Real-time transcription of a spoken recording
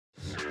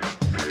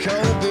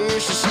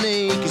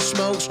make it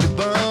smokes to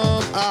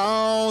bum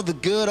all the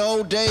good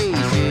old days,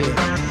 yeah.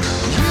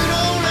 You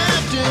don't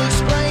have to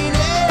explain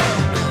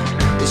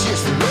it, it's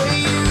just the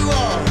way you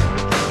are.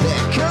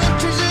 That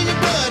country's in your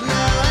blood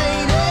now,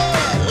 ain't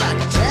it? Like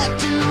a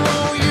tattoo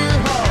on your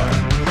heart.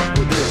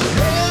 Well, there's a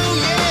hell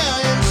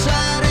yeah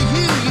inside of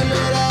you, you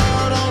let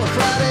out on a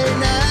Friday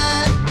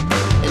night.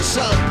 And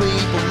some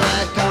people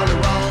might call it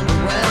wrong, but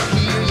around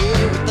here,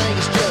 yeah, everything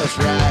is just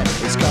right.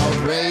 It's called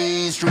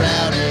Raised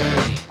Rowdy.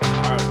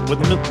 All right,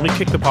 let me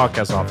kick the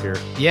podcast off here.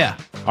 Yeah.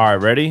 All right,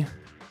 ready?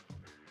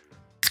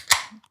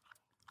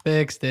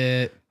 Fixed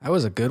it. That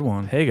was a good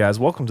one. Hey guys,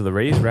 welcome to the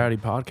Raised Rowdy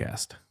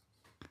podcast.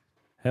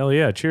 Hell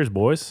yeah, cheers,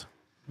 boys.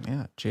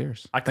 Yeah,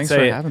 cheers. Thanks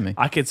for having me.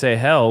 I could say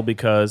hell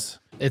because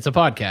It's a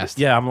podcast.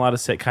 yeah, I'm allowed to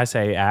say. Can I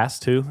say ass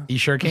too? You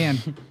sure can.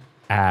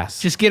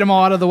 Ass, Just get them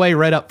all out of the way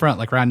right up front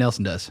like Ryan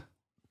Nelson does.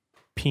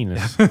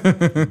 penis,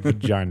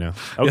 vagina.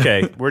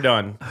 Okay, we're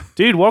done,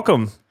 dude.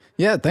 Welcome.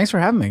 Yeah, thanks for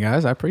having me,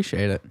 guys. I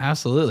appreciate it.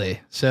 Absolutely.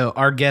 So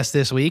our guest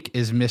this week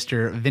is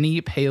Mr. Vinny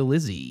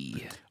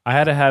Paolizzi. I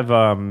had to have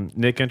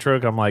Nick intro.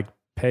 I'm like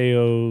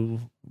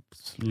Peo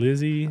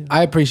Lizzie.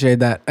 I appreciate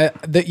that.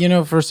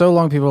 For so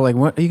long, people were like,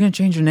 "What are you gonna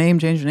change your name?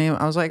 Change your name?"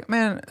 I was like,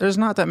 "Man, there's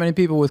not that many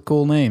people with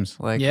cool names.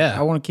 Like, Yeah.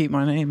 I want to keep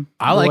my name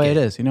I the like way it.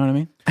 it is. You know what I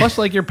mean?" Plus,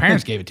 like your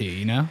parents gave it to you,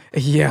 you know?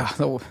 Yeah,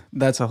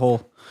 that's a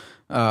whole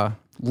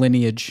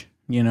lineage.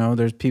 You know,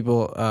 there's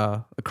people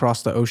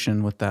across the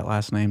ocean with that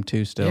last name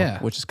too, still, Yeah.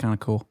 which is kind of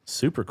cool.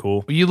 Super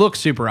cool. You look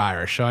super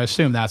Irish, so I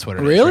assume that's what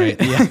it is. Really?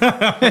 Right?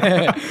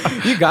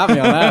 Yeah. You got me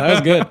on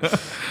that. That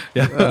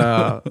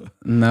was good.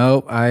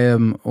 No, I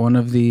am one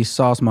of the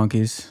sauce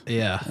monkeys.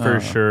 Yeah.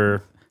 For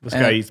sure. This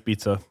guy eats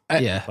pizza.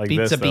 Yeah. like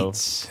Pizza this, though.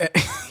 beats.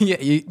 Yeah,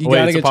 you Wait,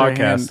 gotta it's a get your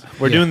podcast. hand.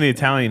 We're Yeah. doing the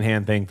Italian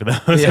hand thing for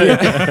those.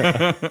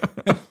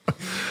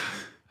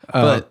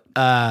 But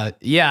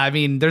I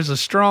mean, there's a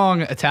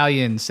strong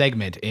Italian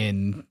segment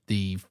in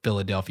the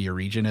Philadelphia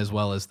region as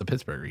well as the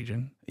Pittsburgh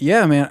region.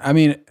 Yeah, man. I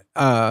mean,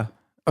 I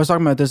was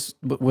talking about this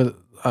with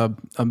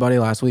a buddy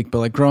last week, but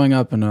like growing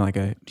up in like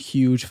a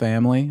huge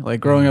family, like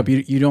growing up,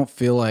 you don't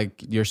feel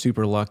like you're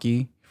super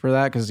lucky for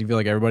that because you feel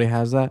like everybody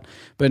has that.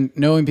 But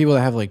knowing people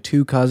that have like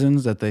two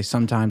cousins that they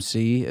sometimes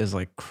see is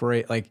like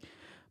crazy. Like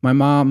my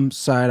mom's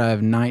side, I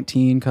have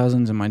 19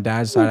 cousins, and my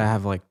dad's side, I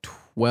have like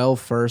 12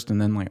 first,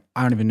 and then like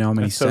I don't even know how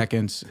many That's so-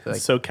 seconds. Like,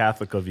 so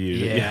Catholic of you.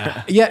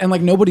 Yeah. yeah, and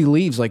like nobody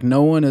leaves. Like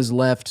no one has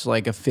left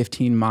like a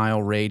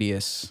 15-mile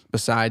radius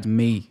besides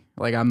me.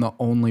 Like I'm the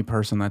only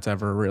person that's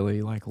ever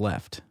really like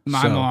left.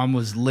 My So, mom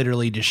was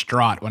literally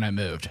distraught when I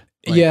moved.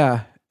 Like,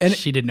 yeah, and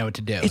she didn't know what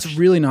to do. it's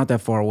really not that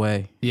far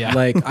away. Yeah.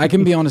 Like I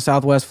can be on a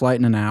Southwest flight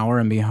in an hour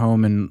and be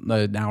home in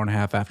an hour and a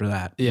half after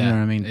that. Yeah, You know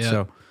what I mean? yeah.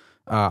 So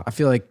I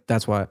feel like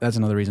that's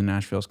another reason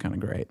Nashville's kind of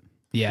great.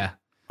 yeah.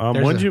 When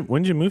There's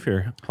did you move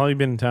here? How long you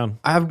been in town?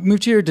 I've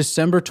moved here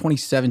December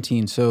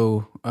 2017,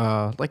 so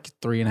like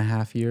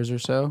 3.5 years or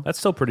so. That's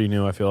still pretty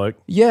new, I feel like.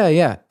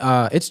 Yeah.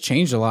 It's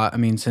changed a lot. I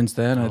mean, since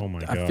then, Oh my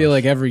I gosh. feel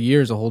like every year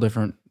is a whole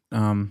different.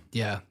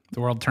 Yeah. The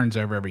world turns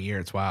over every year.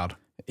 It's wild.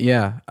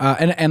 Yeah,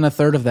 and a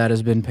third of that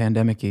has been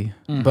pandemic-y.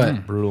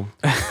 But Brutal.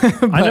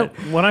 I know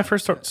when I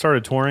first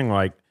started touring,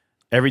 like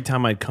every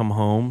time I'd come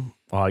home,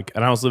 like,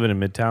 and I was living in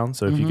Midtown,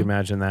 so if you can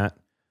imagine that.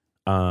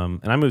 And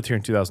I moved here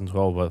in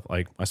 2012, but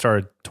like I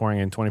started touring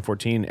in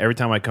 2014. Every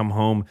time I come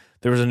home,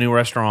 there was a new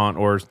restaurant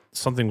or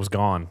something was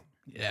gone.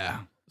 Yeah.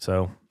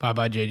 So, Bye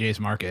JJ's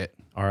Market.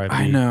 R.I.P.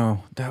 I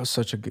know that was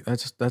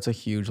that's a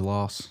huge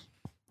loss.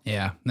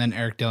 Yeah. And then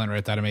Eric Dillon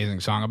wrote that amazing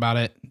song about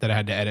it that I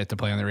had to edit to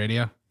play on the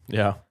radio.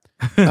 Yeah.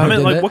 Oh, I mean,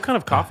 did like, it? what kind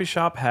of coffee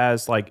shop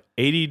has like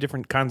 80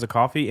 different kinds of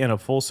coffee and a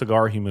full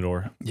cigar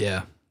humidor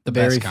Yeah. The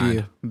Very best kind.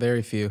 few,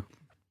 very few.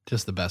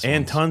 Just the best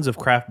and ones. tons of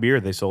craft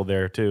beer they sold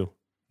there too?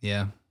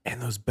 Yeah. And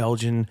those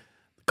Belgian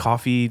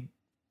coffee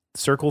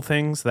circle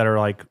things that are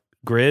like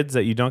grids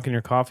that you dunk in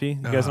your coffee.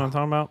 You guys know what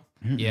I'm talking about?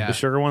 Yeah. The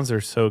sugar ones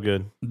are so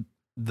good.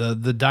 The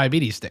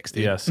diabetes sticks,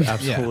 dude. Yes,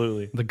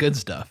 absolutely. The good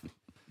stuff.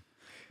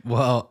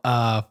 Well,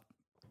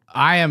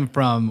 I am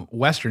from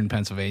Western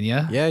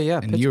Pennsylvania. Yeah,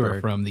 And you are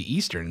Pittsburgh. from the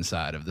eastern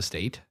side of the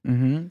state.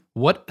 Mm-hmm.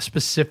 What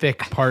specific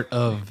part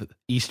of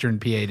eastern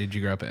PA did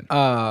you grow up in?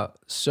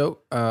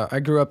 I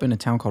grew up in a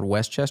town called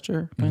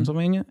Westchester,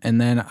 Pennsylvania,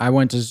 and then I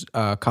went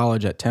to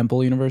college at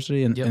Temple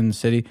University in the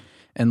city,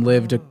 and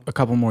lived a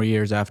couple more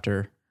years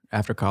after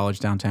college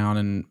downtown,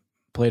 and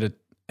played at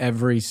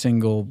every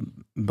single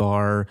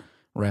bar,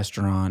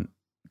 restaurant,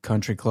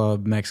 country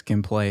club,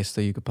 Mexican place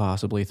that you could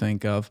possibly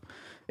think of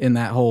in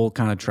that whole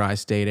kind of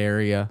tri-state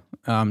area,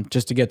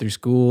 just to get through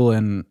school.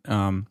 And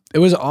it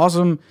was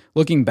awesome.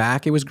 Looking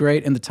back, it was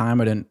great. In the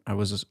time, I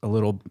was a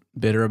little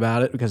bitter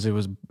about it because it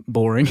was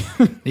boring.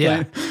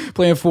 Yeah.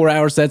 Playing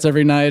 4-hour sets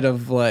every night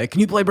of like, can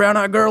you play Brown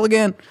Eyed Girl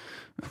again?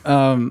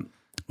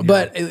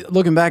 But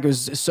looking back, it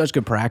was such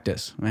good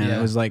practice, man. Yeah.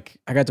 It was like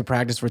I got to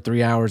practice for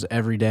 3 hours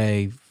every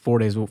day,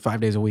 5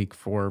 days a week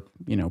for,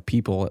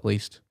 people at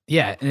least.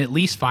 Yeah, and at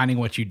least finding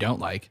what you don't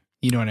like.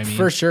 You know what I mean?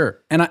 For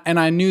sure. And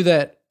I knew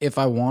that if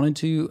I wanted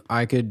to,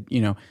 I could,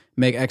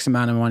 make X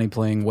amount of money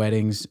playing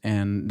weddings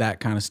and that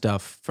kind of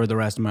stuff for the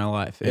rest of my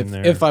life. In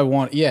there. If I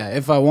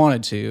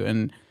wanted to,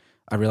 and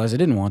I realized I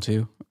didn't want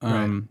to.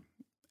 And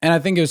I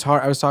think it was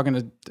hard. I was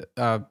talking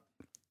to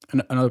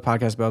another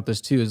podcast about this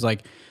too. Is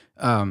like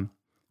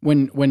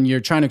when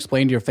you're trying to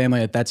explain to your family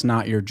that that's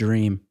not your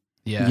dream.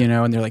 Yeah. You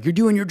know, and they're like, you're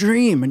doing your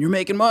dream and you're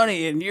making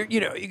money and you're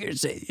gonna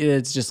say,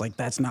 it's just like,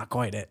 that's not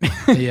quite it.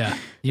 Yeah.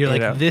 You're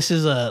like, know? this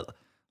is a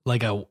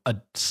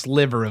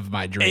sliver of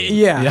my dream.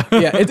 Yeah.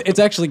 It's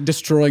actually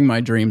destroying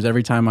my dreams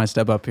every time I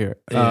step up here.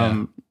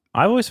 Yeah.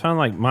 I always found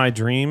like my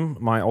dream,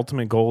 my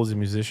ultimate goal as a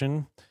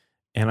musician,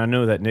 and I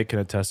know that Nick can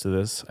attest to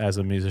this as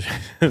a musician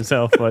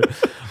himself, but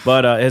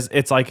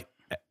it's like,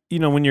 you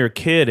know, when you're a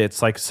kid,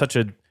 it's like such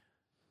a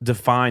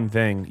defined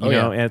thing, you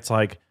know, and it's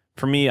like,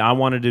 for me, I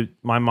asked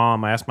my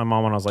mom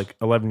when I was like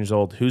 11 years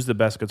old, who's the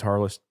best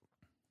guitarist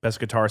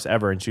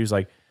ever? And she was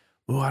like,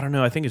 oh, I don't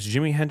know. I think it's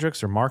Jimi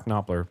Hendrix or Mark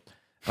Knopfler.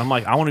 I'm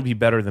like, I want to be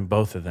better than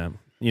both of them,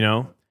 you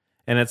know?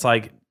 And it's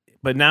like,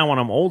 but now when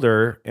I'm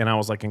older and I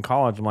was like in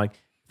college, I'm like,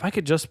 if I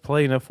could just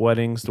play enough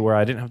weddings to where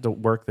I didn't have to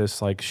work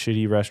this like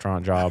shitty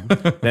restaurant job,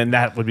 then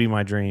that would be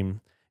my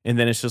dream. And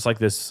then it's just like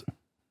this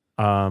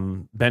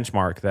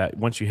benchmark that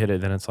once you hit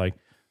it, then it's like,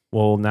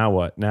 well, now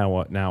what?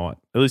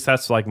 At least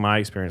that's like my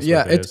experience.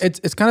 Yeah, with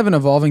it's kind of an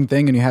evolving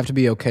thing, and you have to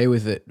be okay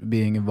with it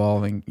being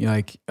evolving. You know,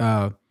 like,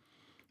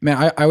 man,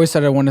 I always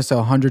said I wanted to sell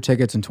 100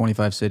 tickets in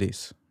 25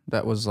 cities.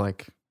 That was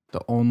like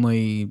the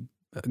only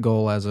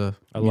goal as a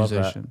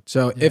musician. That.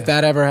 So if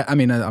that ever, I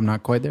mean, I'm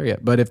not quite there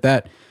yet, but if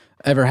that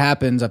ever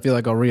happens, I feel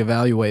like I'll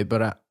reevaluate.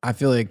 But I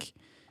feel like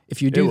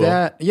if you do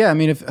that, yeah, I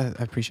mean, if I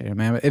appreciate it,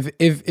 man. But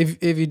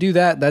if you do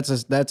that,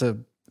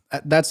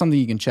 that's something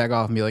you can check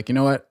off and be like, you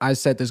know what? I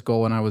set this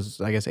goal when I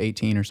was, I guess,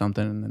 18 or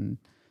something, and then,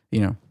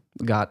 you know,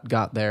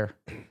 got there.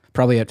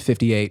 Probably at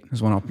 58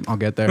 is when I'll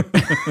get there.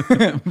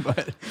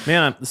 But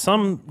man,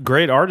 some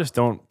great artists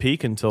don't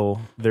peak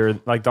until they're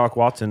like Doc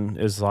Watson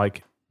is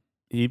like,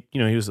 he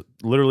was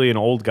literally an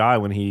old guy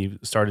when he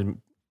started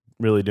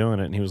really doing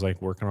it, and he was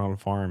like working on a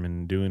farm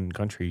and doing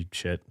country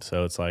shit.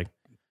 So it's like,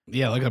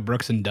 yeah, look at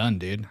Brooks and Dunn,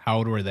 dude. How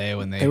old were they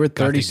when they were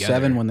got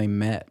 37 together? when they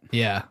met,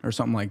 yeah, or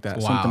something like that,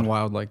 It's something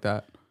wild. wild like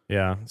that.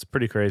 yeah, it's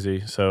pretty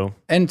crazy. So,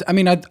 And I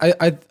mean, I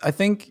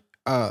think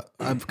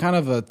I've kind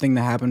of a thing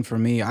that happened for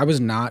me. I was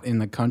not in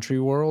the country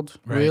world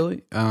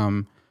really.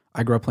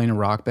 I grew up playing in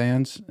rock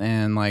bands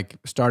and like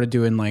started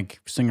doing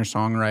like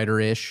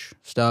singer-songwriter ish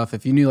stuff.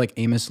 If you knew like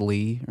Amos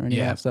Lee or any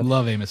of that stuff,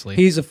 love Amos Lee.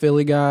 he's a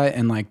Philly guy,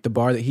 and like the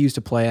bar that he used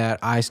to play at,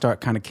 I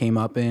kind of came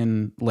up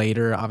in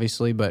later,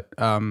 obviously, but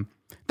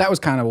that was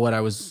kind of what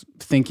I was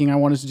thinking I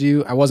wanted to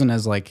do. I wasn't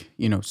as like,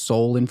 you know,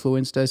 soul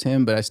influenced as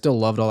him, but I still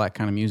loved all that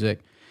kind of music.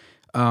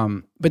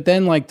 But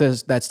then like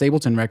that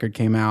Stapleton record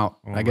came out.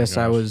 I guess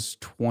I was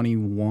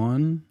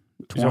 21.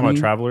 you talking about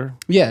Traveler?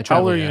 Yeah, How old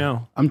Traveler. are you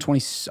now? I'm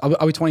 20.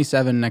 I'll be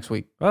 27 next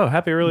week. Oh,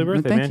 happy early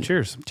birthday, Thank man. you.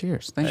 Cheers.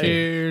 Cheers. Thank you.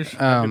 Cheers.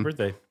 Happy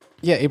birthday.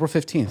 Yeah, April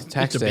 15th,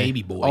 tax Just a day.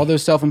 baby boy. All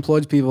those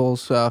self-employed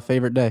people's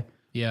favorite day.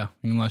 Yeah,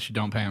 unless you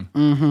don't pay him.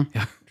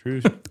 True.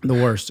 The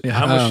worst.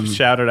 I almost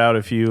shouted out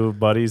a few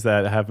buddies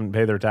that haven't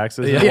paid their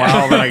taxes in a Yeah.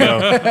 while. Then I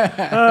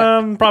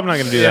go, probably not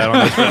going to do that on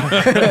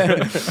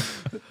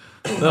this one.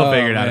 They'll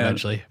figure it out man.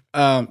 eventually.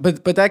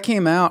 But that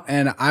came out,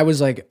 and I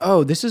was like,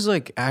 oh, this is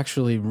like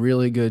actually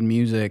really good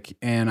music.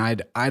 And I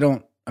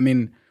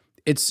mean,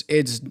 it's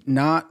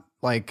not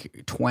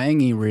like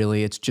twangy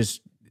really. It's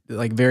just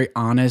like very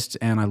honest,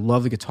 and I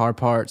love the guitar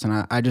parts,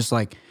 and I just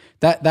like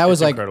that was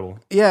like incredible.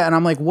 Yeah, and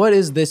I'm like, what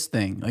is this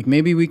thing? Like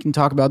maybe we can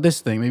talk about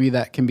this thing. Maybe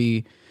that can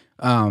be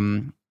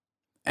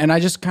and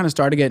I just kind of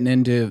started getting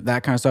into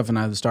that kind of stuff, and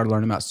I started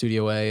learning about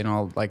Studio A and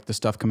all like the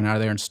stuff coming out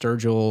of there. And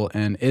Sturgill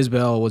and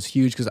Isbell was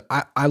huge because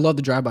I love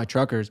the Drive By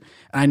Truckers,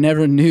 and I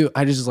never knew.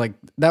 I just was like,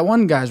 that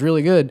one guy's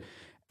really good,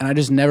 and I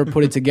just never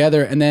put it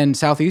together. And then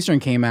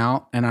Southeastern came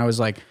out, and I was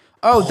like,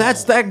 oh,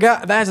 that's that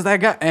guy. That's that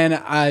guy. And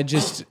I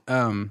just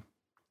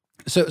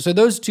so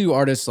those two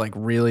artists like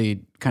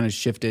really kind of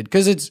shifted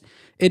because it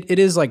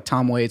is like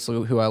Tom Waits,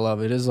 who I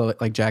love. It is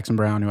like Jackson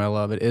Browne, who I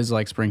love. It is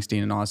like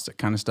Springsteen and all that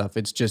kind of stuff.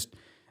 It's just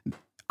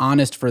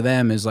honest for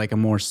them is like a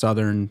more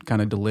Southern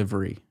kind of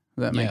delivery.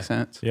 Does that make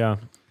sense? Yeah.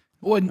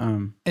 Well,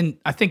 and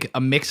I think a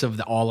mix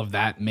of all of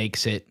that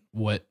makes it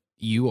what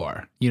you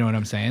are. You know what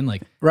I'm saying?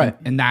 Like, Right.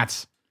 And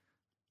that's,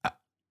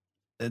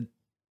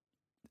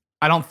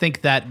 I don't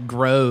think that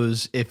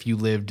grows if you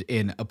lived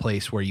in a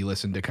place where you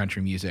listened to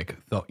country music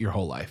your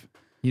whole life.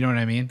 You know what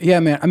I mean? Yeah,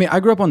 man. I mean, I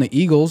grew up on the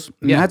Eagles.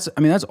 And Yeah.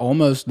 that's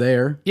almost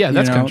there. Yeah,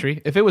 that's you know?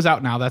 country. If it was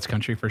out now, that's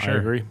country for sure. I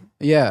agree.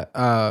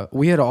 Yeah,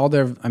 we had all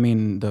their. I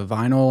mean, the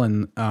vinyl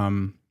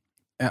and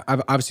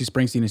obviously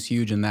Springsteen is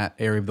huge in that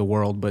area of the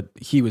world, but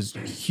he was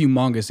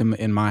humongous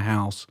in my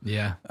house.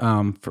 Yeah.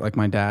 For like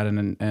my dad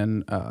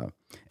and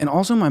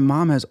also my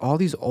mom has all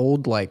these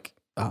old like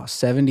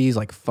 70s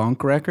like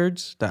funk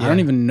records that I don't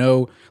even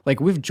know. Like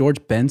we have George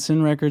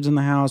Benson records in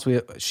the house.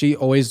 She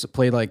always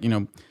played like, you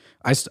know,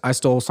 I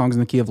stole Songs in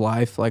the Key of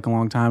Life like a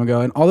long time ago,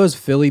 and all those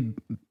Philly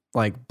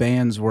like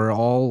bands were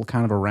all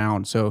kind of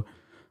around. So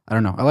I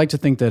don't know. I like to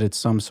think that it's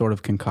some sort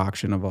of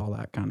concoction of all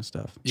that kind of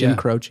stuff. Jim Yeah.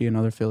 Croce,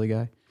 another Philly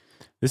guy.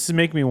 This is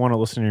making me want to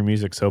listen to your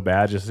music so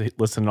bad. Just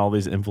listen to all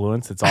these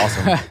influence. It's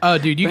awesome. Oh,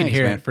 dude, you can Thanks,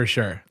 hear man. it for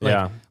sure. Like,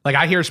 Yeah. Like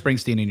I hear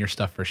Springsteen in your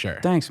stuff for sure.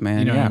 Thanks, man.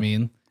 You know yeah. what I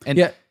mean? And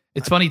Yeah.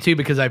 it's funny too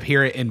because I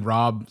hear it in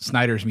Rob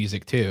Snyder's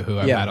music too, who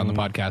I've Yeah. had on the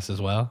podcast as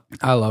well.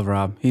 I love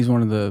Rob. He's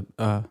one of the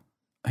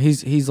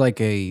he's like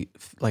a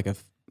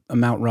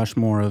Mount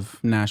Rushmore of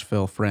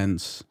Nashville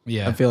friends.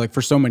 Yeah. I feel like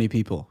for so many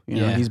people, you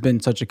know, Yeah. he's been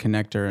such a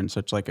connector and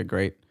such like a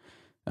great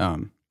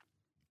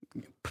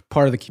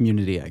part of the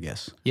community, I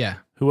guess. Yeah.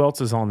 Who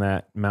else is on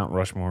that Mount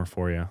Rushmore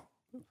for you?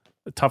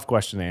 A tough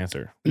question to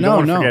answer. You No, don't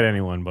want to no. forget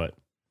anyone, but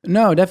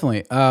No,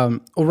 definitely. Well,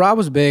 Rob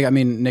was big. I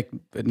mean, Nick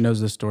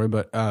knows this story,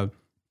 but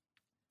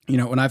you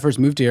know, when I first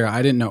moved here,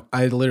 I didn't know.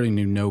 I literally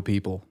knew no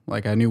people.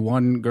 Like, I knew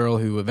one girl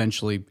who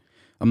eventually,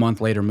 a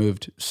month later,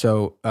 moved.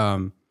 So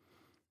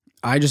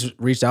I just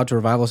reached out to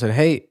Revival, and said,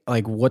 "Hey,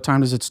 like, what time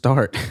does it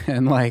start?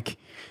 And like,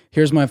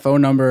 here's my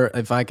phone number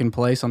if I can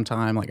play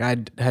sometime." Like, I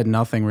had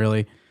nothing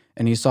really.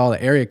 And he saw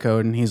the area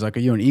code and he's like, "Are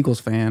you an Eagles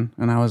fan?"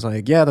 And I was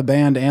like, "Yeah, the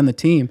band and the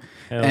team."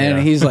 Hell and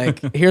yeah. he's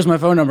like, "Here's my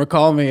phone number,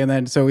 call me." And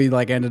then so we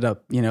like ended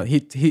up, you know,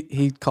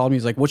 he called me,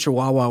 he's like, "What's your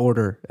Wawa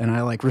order?" And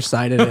I like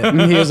recited it. And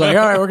he was like,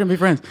 "All right, we're gonna be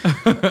friends."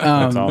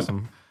 that's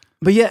awesome.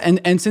 But yeah,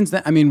 and since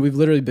then, I mean, we've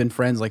literally been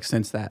friends like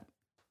since that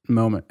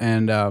moment.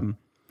 And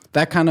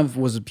that kind of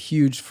was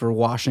huge for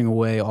washing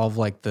away all of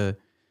like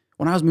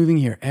when I was moving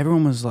here,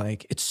 everyone was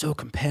like, it's so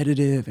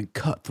competitive and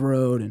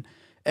cutthroat and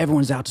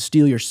everyone's out to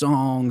steal your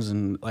songs.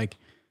 And like,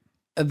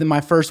 then my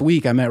first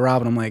week I met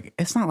Rob and I'm like,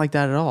 it's not like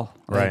that at all.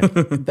 Right.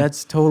 Like,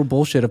 that's total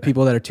bullshit of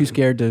people that are too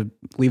scared to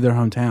leave their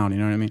hometown. You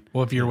know what I mean?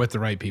 Well, if you're with the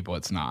right people,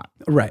 it's not.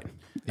 Right.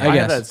 I I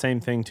had that guess. same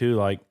thing too.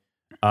 Like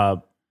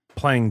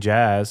playing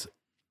jazz,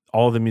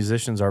 all the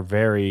musicians are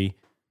very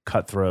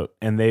cutthroat,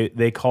 and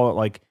they call it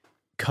like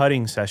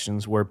cutting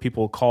sessions where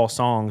people call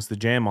songs to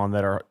jam on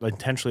that are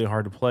intentionally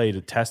hard to play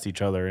to test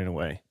each other in a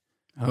way.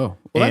 Oh,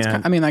 well, that's.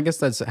 And- I mean, I guess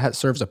that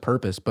serves a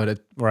purpose, but it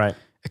Right.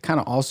 kind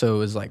of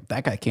also is like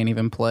that guy can't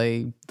even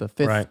play the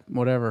fifth, Right.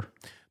 whatever.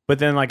 But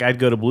then like I'd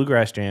go to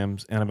bluegrass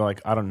jams and I'd be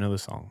like, I don't know the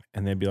song,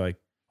 and they'd be like,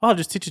 well, I'll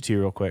just teach it to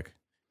you real quick.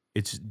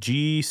 It's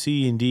G,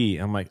 C, and D.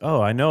 I'm like,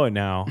 oh, I know it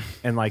now,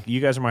 and like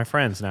you guys are my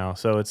friends now,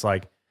 so it's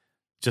like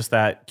just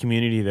that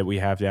community that we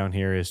have down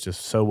here is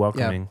just so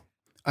welcoming.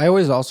 I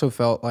always also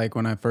felt like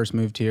when I first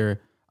moved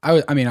here,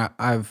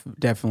 I've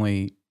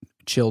definitely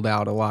chilled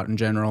out a lot in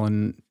general,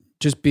 and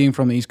just being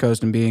from the East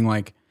Coast and being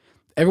like,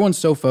 everyone's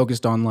so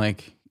focused on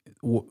like,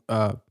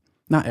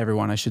 not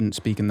everyone, I shouldn't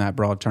speak in that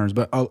broad terms,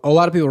 but a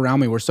lot of people around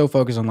me were so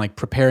focused on like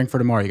preparing for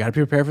tomorrow. You got to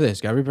prepare for this,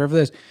 got to prepare for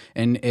this.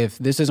 And if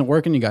this isn't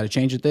working, you got to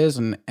change it this.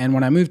 And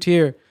when I moved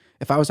here,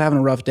 if I was having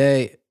a rough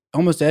day,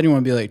 almost anyone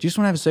would be like, "Do you just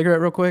want to have a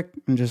cigarette real quick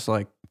and just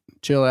like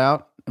chill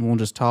out and we'll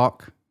just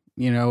talk,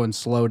 you know, and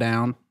slow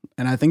down."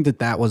 And I think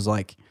that was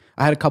like,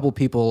 I had a couple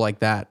people like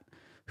that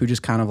who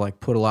just kind of like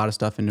put a lot of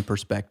stuff into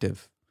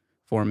perspective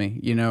for me.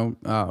 You know,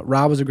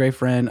 Rob was a great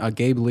friend.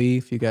 Gabe Lee,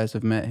 if you guys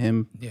have met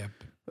him. Yeah.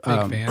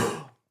 Big fan.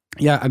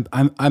 Yeah,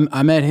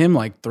 I met him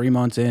like 3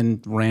 months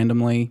in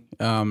randomly.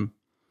 My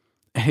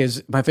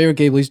favorite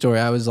Gabe Lee story.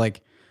 I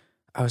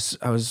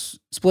was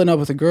splitting up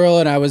with a girl,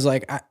 and I was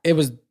like, it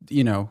was,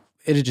 you know,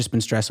 it had just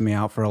been stressing me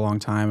out for a long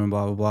time, and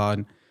blah blah blah.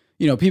 And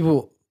you know,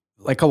 people,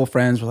 like a couple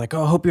friends were like,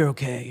 "Oh, I hope you're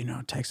okay," you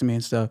know, texting me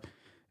and stuff.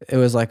 It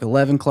was like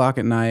 11 o'clock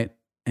at night,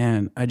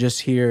 and I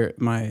just hear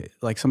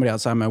somebody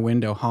outside my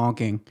window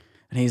honking,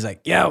 and he's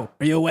like, "Yo,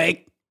 are you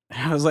awake?"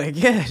 And I was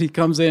like, "Yeah." He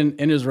comes in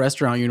his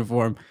restaurant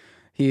uniform.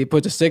 He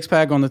puts a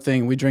 6-pack on the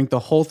thing. We drink the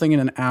whole thing in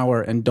an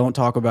hour and don't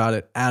talk about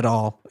it at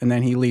all. And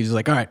then he leaves. He's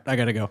like, "All right, I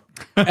gotta go."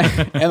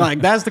 And like,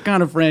 that's the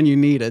kind of friend you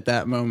need at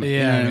that moment. you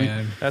know Yeah, what I mean?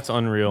 man. That's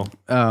unreal.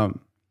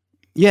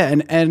 Yeah,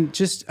 and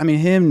just, I mean,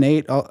 him,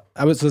 Nate.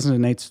 I was listening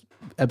to Nate's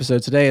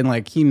episode today, and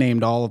like he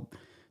named all of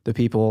the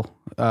people.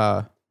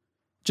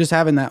 Just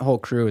having that whole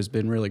crew has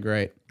been really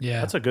great.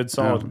 Yeah. That's a good,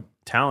 solid,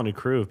 talented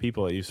crew of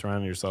people that you've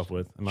surrounded yourself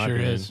with. In my Sure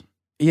opinion. is.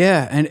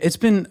 Yeah, and it's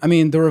been, I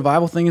mean, the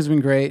Revival thing has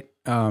been great.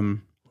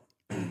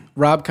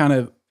 Rob kind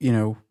of, you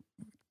know,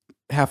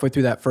 halfway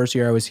through that first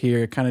year I was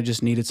here, kind of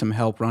just needed some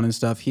help running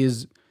stuff.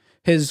 His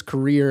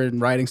career and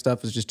writing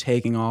stuff was just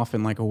taking off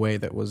in like a way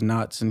that was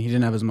nuts, and he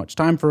didn't have as much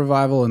time for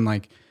Revival, and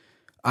like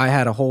I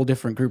had a whole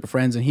different group of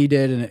friends and he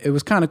did, and it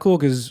was kind of cool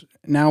because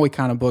now we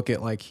kind of book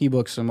it like he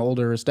books some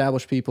older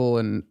established people,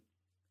 and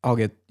I'll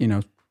get, you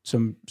know,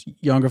 some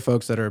younger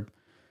folks that are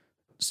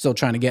still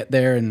trying to get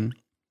there. And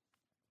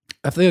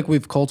I feel like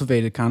we've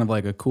cultivated kind of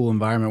like a cool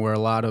environment where a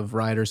lot of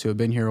writers who have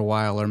been here a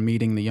while are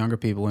meeting the younger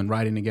people and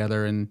writing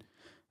together. And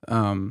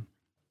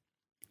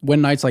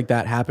when nights like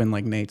that happen,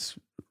 like Nate's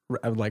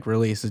like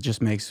release, it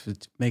just makes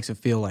it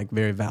feel like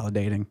very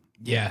validating.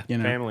 Yeah. You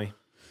know? Family.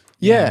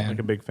 Yeah. Like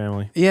a big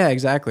family. Yeah,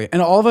 exactly.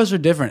 And all of us are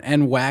different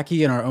and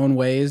wacky in our own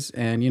ways.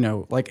 And, you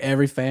know, like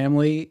every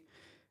family,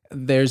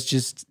 there's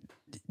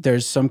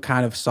some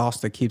kind of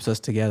sauce that keeps us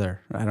together.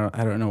 I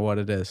don't know what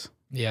it is.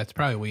 Yeah, it's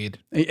probably weed.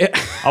 Yeah.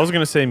 I was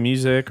gonna say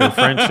music or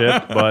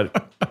friendship,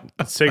 but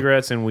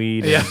cigarettes and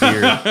weed and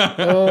beer.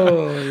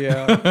 Oh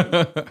yeah,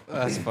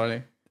 that's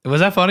funny.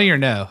 Was that funny or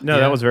no? No,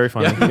 that was very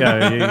funny.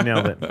 Yeah, you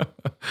nailed it.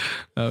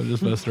 I was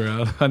just messing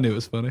around. I knew it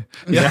was funny.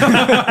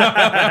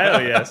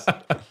 Hell yes.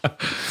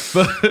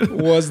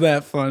 Was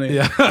that funny?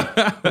 Yeah.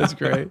 That's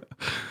great.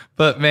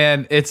 But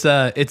man,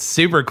 it's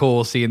super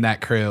cool seeing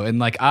that crew. And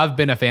like I've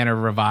been a fan of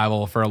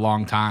Revival for a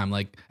long time.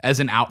 Like as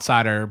an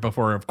outsider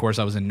before, of course,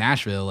 I was in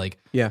Nashville. Like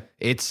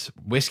it's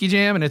Whiskey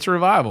Jam and it's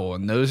Revival.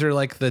 And those are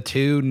like the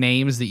two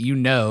names that you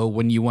know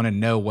when you want to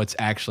know what's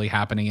actually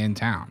happening in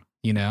town,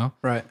 you know?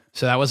 Right.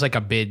 So that was like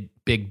a big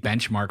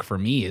benchmark for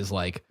me is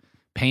like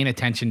paying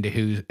attention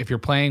to if you're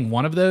playing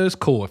one of those,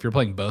 cool. If you're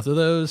playing both of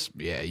those,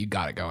 yeah, you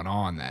got it going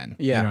on then.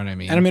 Yeah. You know what I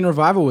mean? And I mean,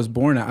 Revival was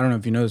born, I don't know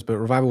if you know this, but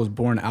Revival was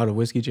born out of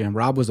Whiskey Jam.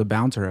 Rob was a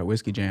bouncer at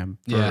Whiskey Jam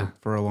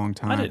for a long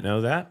time. I didn't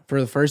know that. For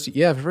the first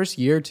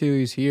year or two,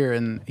 he's here.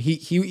 And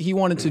he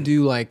wanted to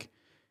do like,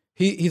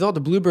 he thought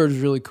the Bluebird was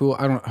really cool.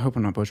 I hope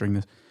I'm not butchering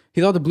this.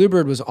 He thought the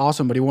Bluebird was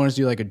awesome, but he wanted to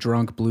do like a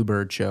drunk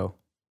Bluebird show.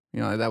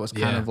 You know, that was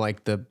kind of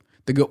like the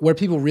where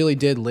people really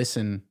did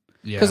listen.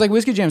 Because like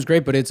Whiskey Jam's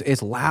great, but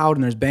it's loud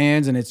and there's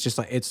bands and it's just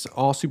like it's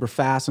all super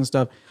fast and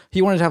stuff.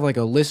 He wanted to have like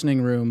a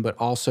listening room, but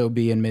also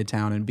be in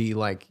Midtown and be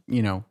like,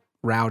 you know,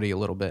 rowdy a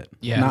little bit.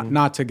 Yeah,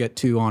 not to get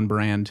too on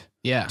brand.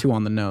 Yeah, too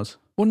on the nose.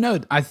 Well,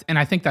 no, I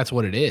think that's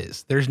what it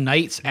is. There's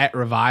nights at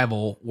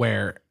Revival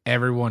where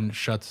everyone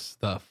shuts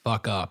the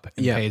fuck up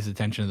and pays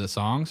attention to the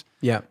songs.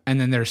 Yeah,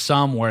 and then there's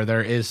some where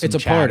there is some it's a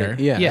chatter.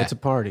 Party. Yeah, it's a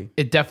party.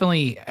 It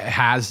definitely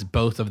has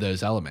both of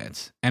those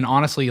elements. And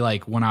honestly,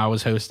 like when I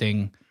was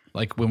hosting.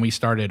 Like when we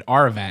started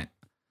our event,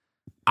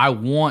 I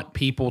want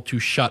people to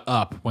shut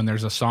up when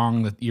there's a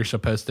song that you're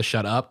supposed to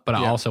shut up, but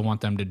I also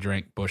want them to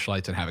drink Busch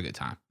Lights and have a good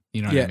time.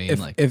 You know what I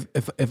mean?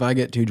 If I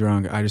get too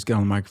drunk, I just get on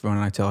the microphone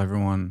and I tell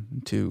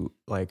everyone to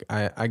like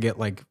I get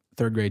like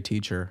third grade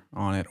teacher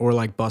on it or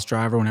like bus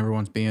driver when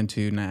everyone's being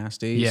too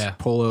nasty. Yeah,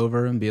 pull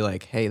over and be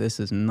like, hey, this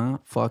is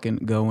not fucking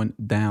going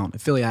down. A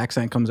Philly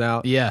accent comes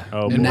out. Yeah,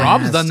 and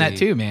Rob's done that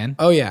too, man.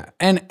 Oh yeah,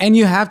 and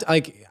you have to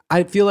like.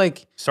 I feel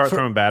like start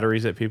throwing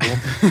batteries at people.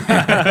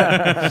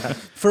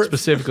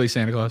 Specifically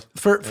Santa Claus.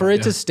 For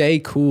it to stay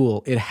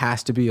cool, it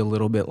has to be a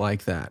little bit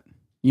like that.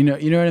 You know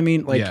what I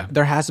mean? Like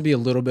there has to be a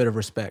little bit of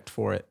respect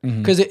for it.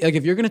 Because like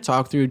if you're gonna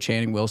talk through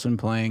Channing Wilson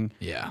playing,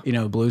 you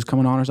know, blues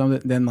coming on or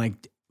something, then like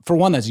for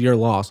one, that's your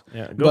loss.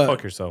 Yeah, go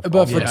fuck yourself.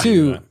 But for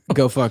two,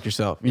 go fuck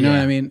yourself. You know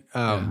what I mean?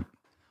 Well,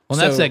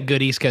 that's that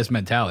good East Coast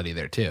mentality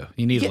there too.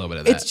 You need a little bit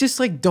of that. It's just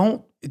like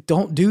don't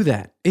do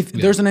that. If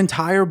there's an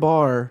entire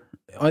bar.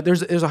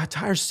 There's an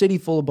entire city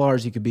full of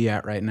bars you could be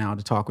at right now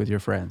to talk with your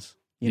friends.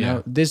 You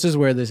know, this is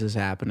where this is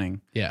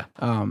happening. Yeah,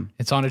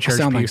 it's on a church. I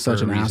sound pew like for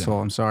such a an reason.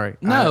 asshole. I'm sorry.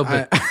 No,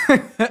 but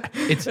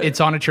it's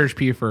on a church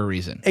pew for a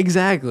reason.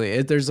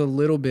 Exactly. There's a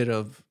little bit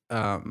of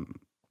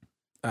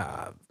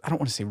I don't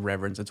want to say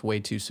reverence. It's way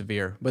too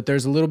severe. But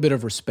there's a little bit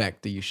of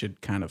respect that you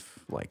should kind of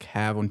like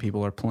have when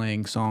people are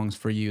playing songs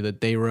for you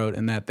that they wrote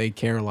and that they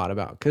care a lot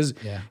about. Because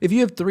if you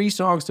have 3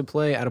 songs to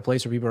play at a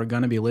place where people are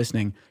going to be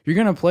listening, you're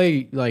going to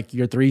play like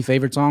your 3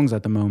 favorite songs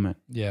at the moment.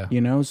 Yeah.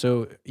 You know?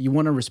 So you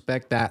want to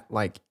respect that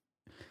like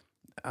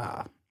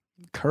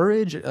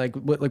courage, like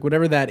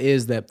whatever that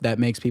is that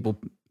makes people,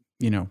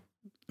 you know,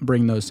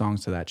 bring those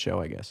songs to that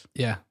show, I guess.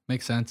 Yeah.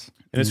 Makes sense.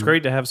 And it's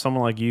great to have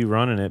someone like you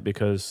running it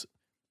because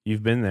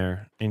you've been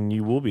there and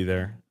you will be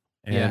there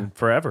and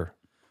forever.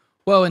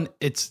 Well, and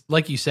it's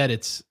like you said,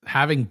 it's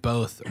having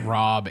both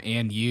Rob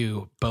and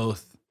you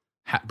both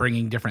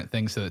bringing different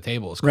things to the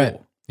table is cool,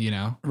 right. You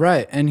know?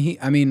 Right. And he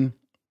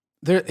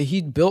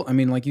built, I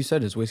mean, like you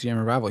said, it's Whiskey Jam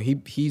Revival.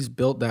 He's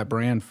built that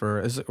brand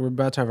we're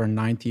about to have our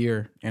 9th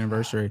year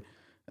anniversary.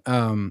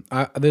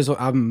 This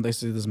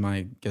is my,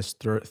 I guess,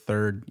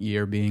 third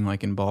year being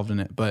like involved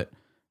in it, but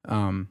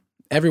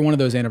every one of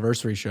those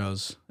anniversary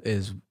shows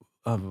is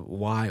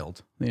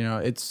wild. You know,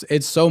 it's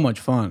so much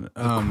fun.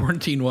 The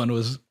quarantine one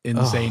was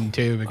insane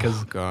too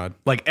because God,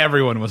 like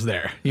everyone was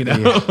there. You know,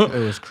 it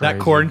was crazy. That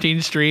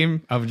quarantine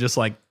stream of just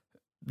like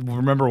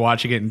remember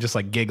watching it and just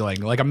like giggling.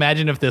 Like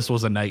imagine if this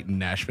was a night in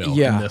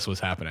Nashville and this was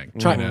happening.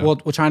 Trying to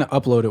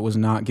upload it was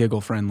not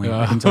giggle friendly.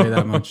 I can tell you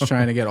that much.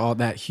 Trying to get all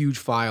that huge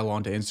file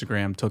onto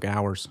Instagram took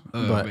hours.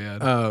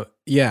 Man.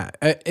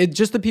 It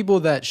just the people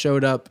that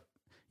showed up,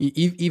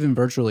 even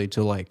virtually,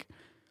 to like.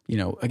 You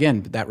know,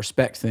 again, that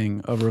respect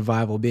thing of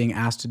Revival, being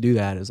asked to do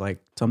that is like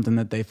something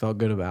that they felt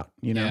good about,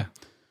 you know?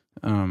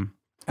 Yeah.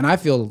 And I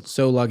feel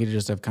so lucky to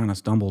just have kind of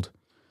stumbled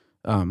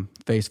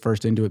face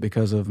first into it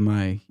because of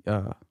my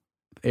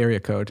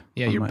area code.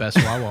 Yeah, your best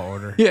Wawa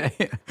order. Yeah.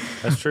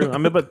 That's true. I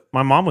mean, but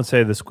my mom would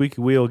say the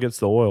squeaky wheel gets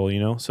the oil, you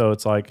know? So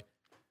it's like,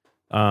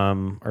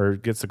 or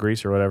gets the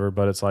grease or whatever,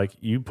 but it's like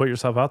you put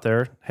yourself out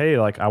there. Hey,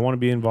 like I want to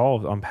be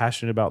involved. I'm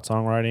passionate about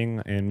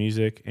songwriting and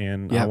music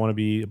and I want to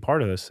be a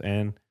part of this.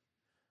 And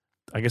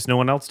I guess no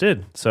one else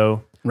did.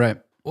 So right.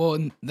 Well,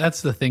 and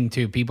that's the thing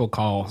too. People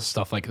call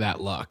stuff like that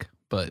luck,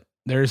 but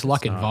there's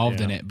luck involved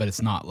in it, but it's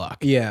not luck.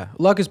 Yeah,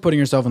 luck is putting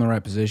yourself in the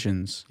right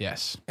positions.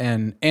 Yes,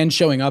 and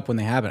showing up when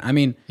they happen. I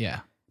mean,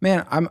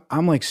 Man,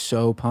 I'm like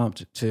so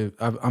pumped to.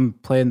 I'm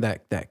playing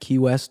that Key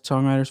West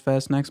Songwriters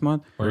Fest next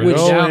month. We're going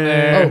down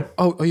there.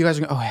 Oh, you guys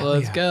are. Oh, hell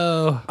Let's yeah.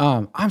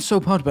 go. I'm so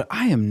pumped, but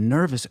I am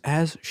nervous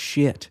as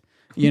shit.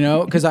 You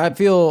know, because I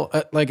feel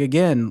like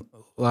again,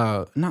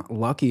 not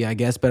lucky, I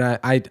guess, but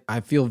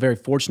I feel very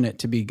fortunate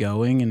to be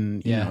going,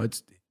 and you know,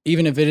 it's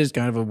even if it is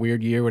kind of a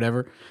weird year,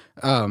 whatever.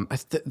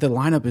 The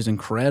lineup is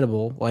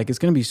incredible. Like it's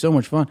gonna be so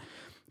much fun.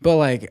 But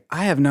like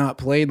I have not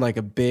played like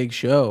a big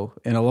show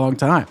in a long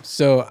time,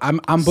 so I'm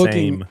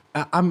booking.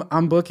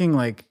 I'm booking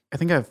like I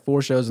think I have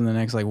 4 shows in the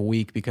next like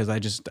week because I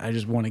just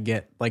want to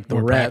get like the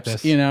More reps,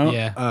 practice. you know.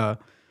 Yeah.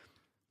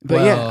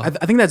 But yeah,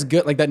 I think that's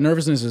good. Like that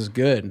nervousness is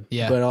good.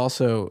 Yeah. But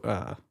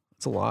also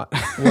it's a lot.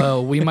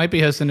 Well, we might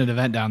be hosting an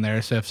event down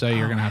there, so if so,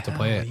 you're gonna have to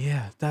play it.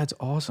 Yeah, that's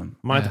awesome.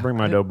 Might have to bring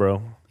my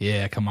dobro.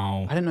 Yeah, come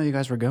on. I didn't know you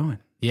guys were going.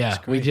 Yeah,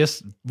 we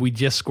just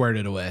squared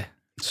it away.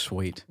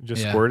 Sweet.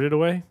 Just squirt it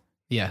away.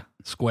 Yeah,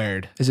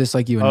 squared. Is this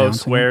like you Oh,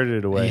 announcing? squared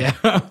it away.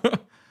 Yeah.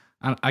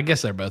 I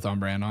guess they're both on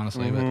brand,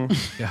 honestly. But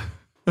yeah.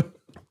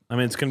 I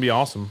mean, it's gonna be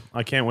awesome.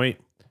 I can't wait.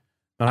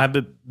 I have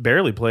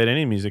barely played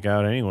any music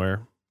out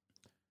anywhere,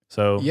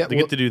 so Yeah, to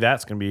get to do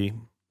that's gonna be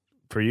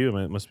for you. I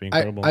mean, it must be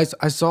incredible. I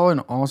saw an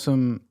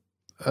awesome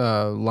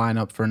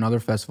lineup for another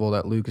festival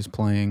that Luke is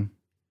playing.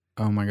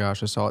 Oh my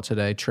gosh, I saw it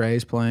today.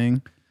 Trey's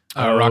playing.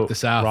 Rock the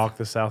South. Rock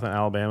the South in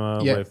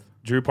Alabama Yeah. with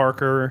Drew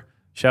Parker.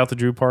 Shout out to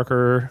Drew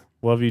Parker.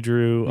 Love you,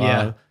 Drew.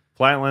 Yeah.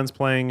 Flatland's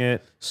playing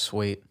it.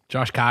 Sweet.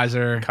 Josh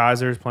Kaiser.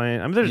 Kaiser's playing.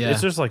 I mean,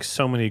 it's just like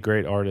so many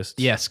great artists.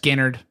 Yeah,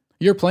 Skinnerd.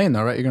 You're playing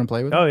though, right? You're gonna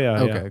play with? Oh,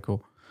 yeah, Okay, yeah.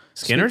 cool.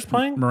 Skinner's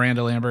playing?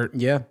 Miranda Lambert.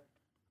 Yeah.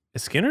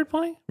 Is Skinner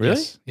playing? Really?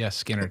 Yes,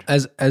 yes, Skinnerd.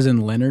 As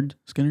in Leonard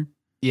Skinner.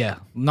 Yeah,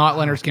 not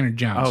Leonard Skinner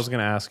Jones. I was going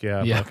to ask,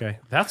 yeah. Yeah. Okay.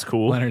 That's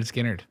cool. Leonard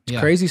Skinnerd. Yeah.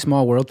 Crazy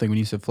small world thing when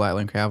you said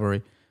Flatland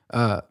Cavalry.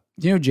 Do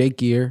you know Jake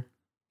Gear?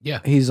 Yeah.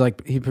 He's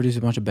like he produced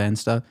a bunch of band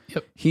stuff.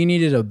 Yep. He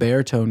needed a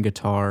baritone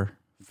guitar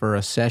for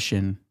a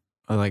session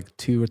like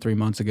 2 or 3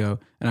 months ago,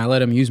 and I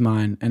let him use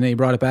mine. And then he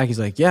brought it back. He's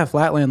like, "Yeah,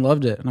 Flatland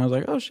loved it." And I was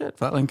like, "Oh shit,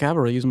 Flatland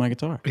Cavalry used my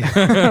guitar."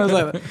 I was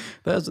like,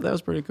 "That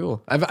was pretty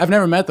cool." I've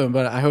never met them,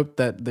 but I hope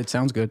that it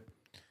sounds good.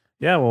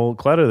 Yeah, well,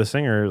 Cleto, the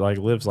singer, like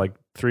lives like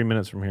 3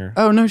 minutes from here.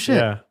 Oh no shit.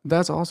 Yeah.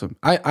 That's awesome.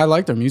 I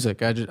like their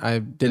music. I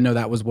didn't know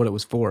that was what it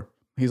was for.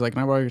 He's like,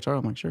 "Can I borrow your guitar?"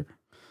 I'm like, "Sure."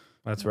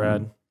 That's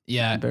rad.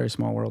 Yeah. Very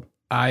small world.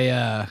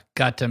 I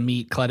got to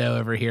meet Cleto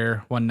over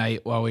here one night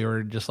while we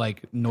were just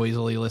like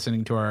noisily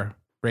listening to our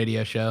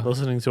radio show.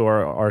 Listening to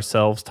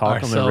ourselves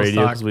talk on the Ourselves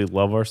radio talk. because we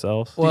love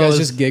ourselves. Well, you guys it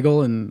was- just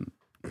giggle and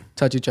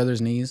touch each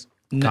other's knees.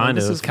 No, Kind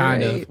this of. is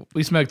kind Great. of.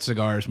 We smoked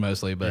cigars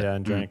mostly, but Yeah,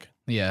 and drank.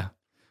 yeah.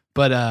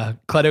 But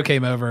Cleto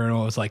came over and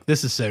was like,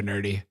 "This is so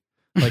nerdy."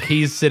 Like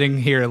he's sitting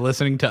here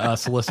listening to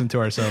us listen to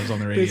ourselves on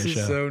the radio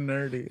show.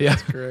 nerdy. Yeah.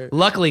 That's great.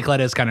 Luckily,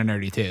 Cleto's kind of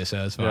nerdy too,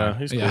 so it's fine. Yeah,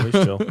 he's cool. He's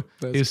chill.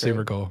 He was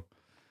super cool.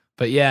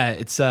 But yeah,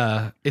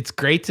 it's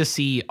great to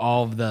see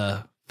all of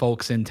the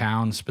folks in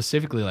town,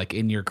 specifically like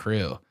in your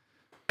crew,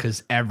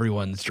 because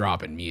everyone's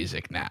dropping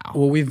music now.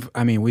 Well,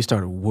 we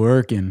started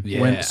working.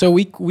 Yeah. So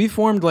we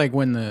formed like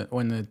when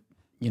the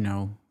you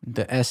know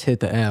the S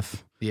hit the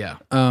F. Yeah,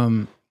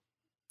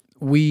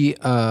 We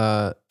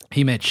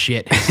he meant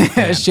shit.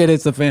 shit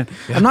hits the fan.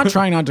 I'm not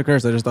trying not to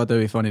curse. I just thought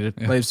that'd be funny.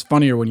 Like, it's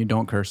funnier when you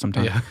don't curse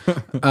sometimes.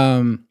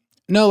 Yeah.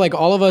 No, like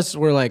all of us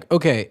were like,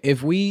 okay,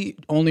 if we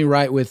only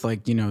write with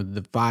like, you know,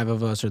 the 5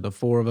 of us or the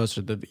 4 of us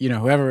or the, you know,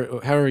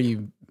 however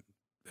you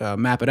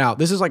map it out,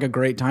 this is like a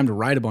great time to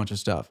write a bunch of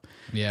stuff.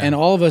 Yeah. And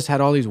all of us had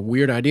all these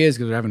weird ideas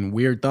because we're having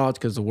weird thoughts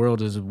because the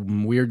world is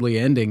weirdly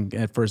ending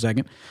for a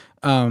second.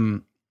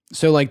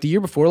 So like the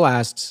year before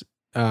last,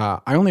 I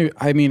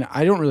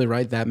don't really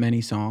write that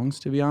many songs,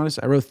 to be honest.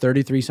 I wrote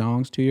 33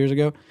 songs 2 years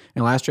ago.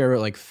 And last year I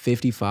wrote like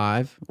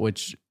 55,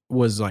 which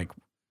was like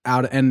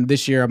out. And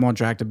this year I'm on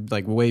track to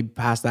like way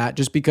past that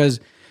just because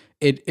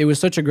it was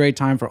such a great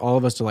time for all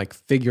of us to like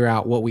figure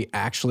out what we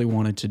actually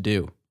wanted to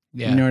do.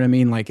 Yeah. You know what I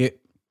mean? Like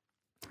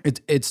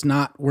it's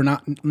not,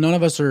 none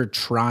of us are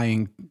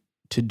trying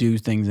to do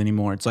things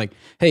anymore. It's like,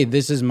 hey,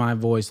 this is my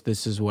voice.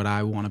 This is what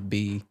I want to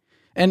be.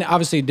 And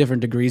obviously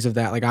different degrees of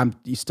that. Like I'm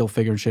still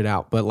figuring shit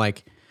out, but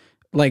like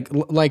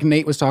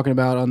Nate was talking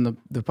about on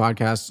the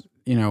podcast,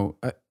 you know,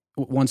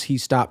 once he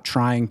stopped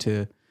trying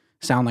to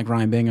sound like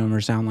Ryan Bingham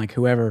or sound like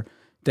whoever,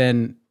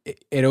 then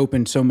it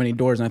opened so many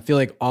doors. And I feel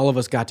like all of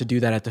us got to do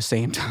that at the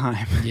same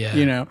time. Yeah.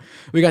 You know,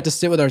 we got to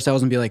sit with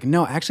ourselves and be like,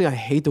 no, actually, I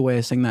hate the way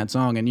I sing that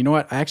song. And you know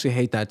what? I actually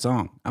hate that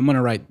song. I'm going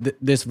to write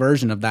this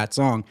version of that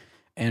song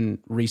and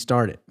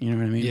restart it. You know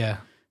what I mean? Yeah.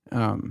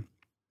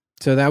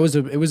 So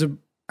it was a,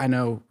 I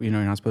know, you know,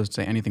 you're not supposed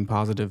to say anything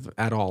positive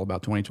at all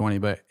about 2020,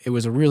 but it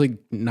was a really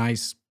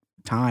nice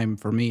time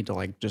for me to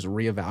like just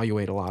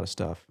reevaluate a lot of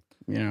stuff,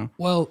 you know?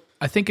 Well,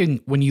 I think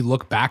when you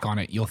look back on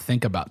it, you'll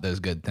think about those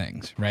good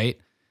things, right?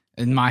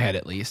 In my head,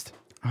 at least.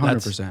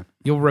 100%.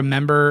 You'll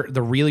remember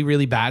the really,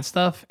 really bad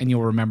stuff and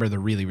you'll remember the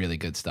really, really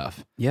good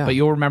stuff. Yeah. But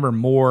you'll remember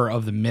more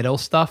of the middle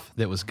stuff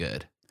that was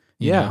good.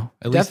 You Yeah, know?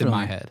 At least in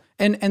my definitely.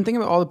 head. And think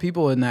about all the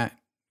people in that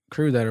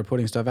crew that are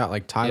putting stuff out.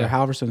 Like Tyler Yeah.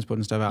 Halverson's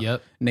putting stuff out.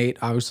 Yep. Nate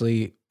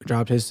obviously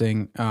dropped his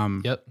thing.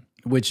 Yep.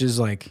 which is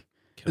like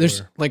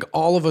there's like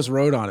all of us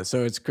wrote on it,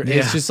 so it's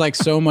just like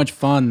so much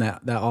fun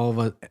that all of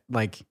us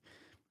like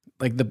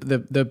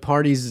the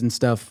parties and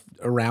stuff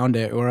around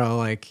it were all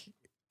like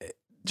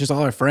just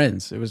all our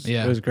friends. It was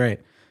great.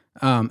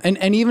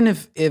 And even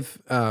if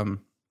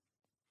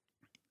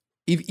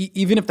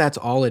even if that's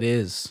all it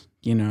is,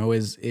 you know,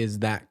 is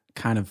that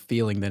kind of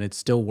feeling, that it's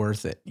still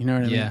worth it. You know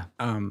what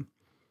I mean?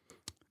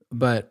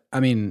 But I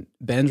mean,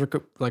 Ben's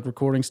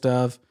recording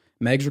stuff.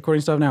 Meg's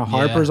recording stuff now.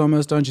 Harper's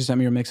almost done. She sent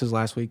me her mixes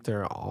last week.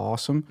 They're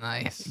awesome.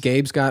 Nice.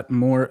 Gabe's got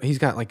more. He's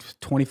got like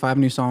 25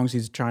 new songs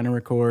he's trying to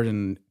record,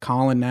 and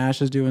Colin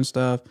Nash is doing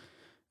stuff.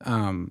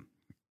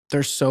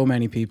 There's so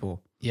many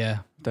people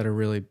that are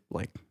really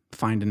like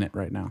finding it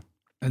right now.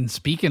 And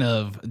speaking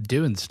of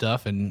doing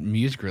stuff and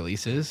music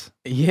releases,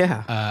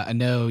 I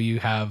know you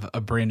have a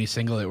brand new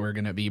single that we're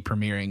going to be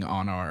premiering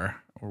on our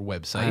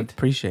website. I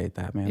appreciate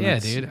that, man. Yeah,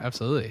 dude,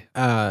 absolutely.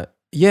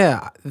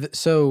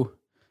 So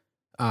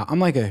I'm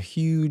like a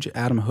huge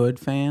Adam Hood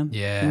fan.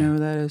 Yeah. You know who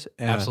that is?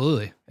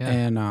 Absolutely. Yeah.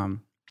 And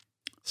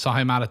saw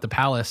him out at the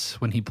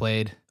Palace when he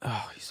played.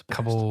 Oh, he's the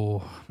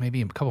best.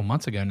 Maybe a couple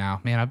months ago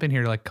now. Man, I've been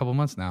here like a couple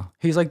months now.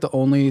 He's like the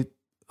only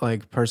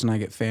like person I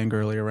get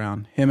fangirly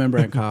around. Him and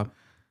Brent Cobb.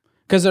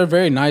 Because they're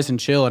very nice and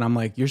chill, and I'm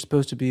like, you're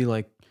supposed to be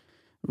like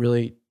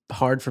really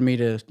hard for me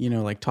to, you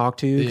know, like talk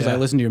to, because I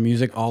listen to your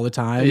music all the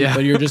time. Yeah.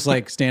 But you're just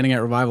like standing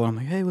at Revival. I'm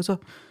like, hey, what's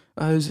up?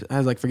 I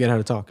like forget how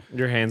to talk.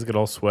 Your hands get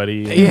all sweaty.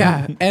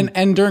 Yeah,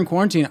 and during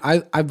quarantine,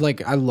 I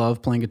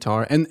love playing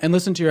guitar and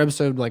listen to your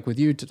episode like with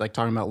you to like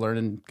talking about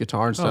learning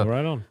guitar and stuff. Oh,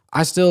 right on.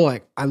 I still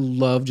I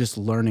love just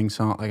learning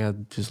song. Like I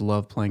just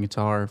love playing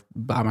guitar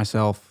by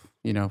myself.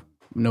 You know,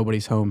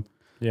 nobody's home.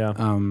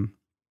 Yeah.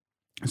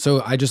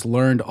 So I just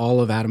learned all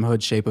of Adam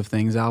Hood's Shape of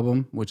Things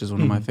album, which is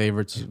one of my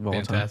favorites of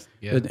all time.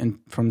 Yeah. And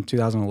from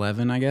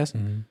 2011, I guess.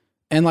 Mm-hmm.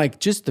 And like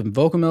just the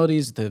vocal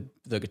melodies, the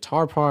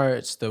guitar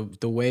parts,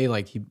 the way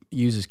like he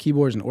uses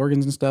keyboards and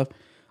organs and stuff.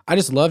 I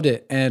just loved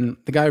it. And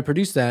the guy who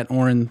produced that,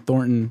 Orrin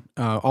Thornton,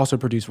 also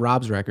produced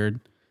Rob's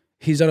record.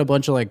 He's done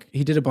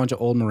he did a bunch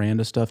of old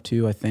Miranda stuff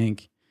too, I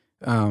think.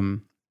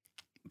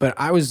 But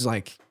I was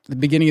like, the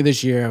beginning of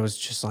this year, I was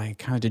just like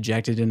kind of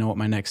dejected, didn't know what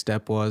my next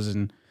step was.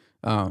 And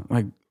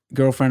my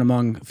girlfriend,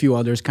 among a few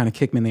others, kind of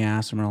kicked me in the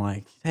ass and were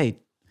like, hey,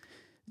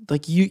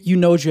 like you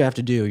know what you have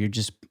to do. You're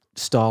just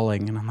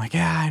stalling. And I'm like,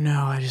 yeah, I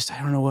know. I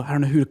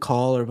don't know who to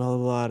call or blah, blah,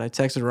 blah. And I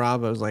texted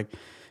Rob. I was like,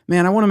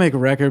 man, I want to make a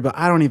record, but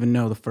I don't even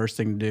know the first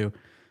thing to do.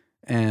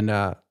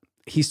 And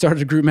he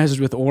started a group message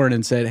with Orrin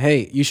and said,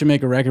 hey, you should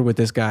make a record with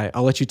this guy.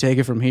 I'll let you take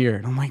it from here.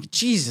 And I'm like,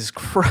 Jesus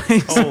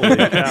Christ. Holy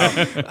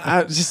cow.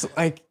 I was just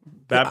like,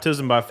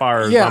 baptism by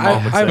fire. Yeah, my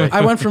mom would say.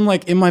 I went from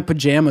like in my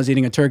pajamas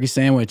eating a turkey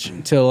sandwich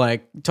to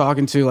like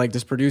talking to like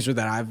this producer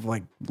that I've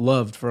like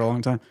loved for a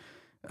long time.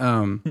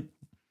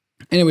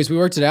 Anyways, we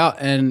worked it out,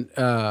 and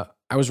I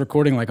was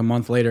recording like a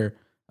month later.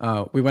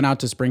 We went out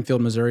to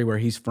Springfield, Missouri, where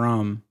he's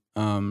from,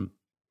 and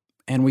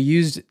we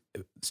used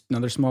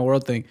another Small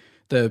World thing.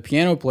 The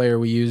piano player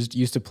we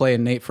used to play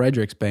in Nate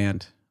Frederick's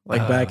band,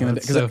 like back in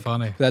the day. So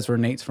funny. That's where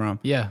Nate's from.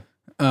 Yeah.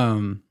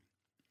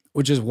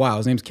 Which is wow.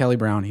 His name's Kelly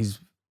Brown. He's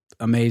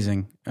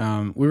amazing.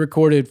 We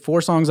recorded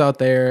 4 songs out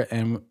there,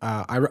 and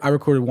I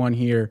recorded one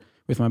here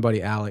with my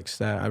buddy Alex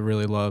that I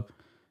really love.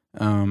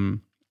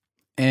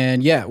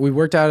 And yeah, we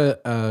worked out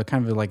a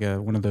kind of like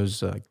one of those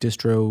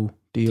distro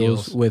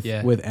deals with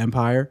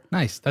Empire.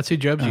 Nice. That's who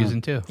Job's using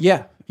too.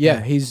 Yeah.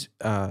 He's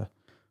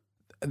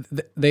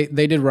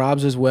they did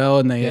Rob's as well,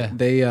 and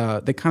they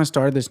kind of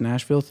started this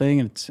Nashville thing,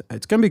 and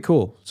it's gonna be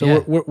cool.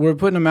 So we're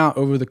putting them out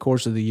over the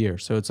course of the year.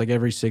 So it's like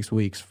every 6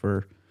 weeks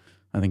for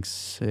I think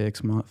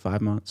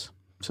 5 months.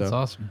 So that's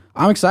awesome.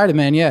 I'm excited,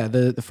 man. Yeah,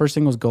 the first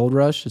thingle's Gold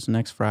Rush. It's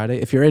next Friday.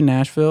 If you're in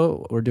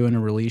Nashville, we're doing a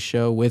release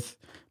show with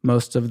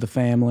most of the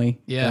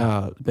family.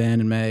 Yeah, Ben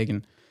and Meg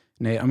and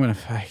Nate.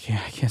 I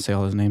can't say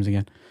all those names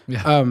again.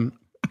 Yeah.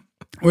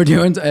 We're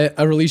doing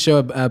a release show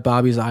at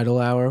Bobby's Idol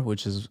Hour,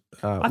 which is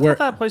I thought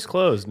that place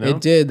closed. No,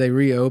 it did. They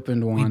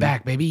reopened one. We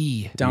back,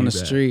 baby. Down the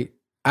street.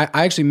 I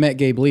actually met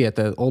Gabe Lee at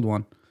the old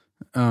one.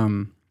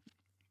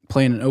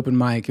 Playing an open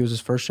mic. It was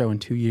his first show in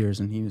 2 years,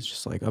 and he was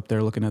just like up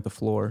there looking at the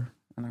floor.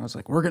 And I was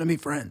like, we're going to be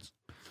friends.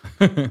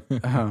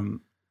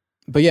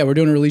 But yeah, we're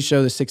doing a release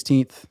show the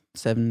 16th,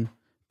 7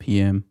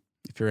 p.m.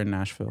 if you're in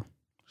Nashville.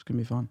 It's going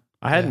to be fun.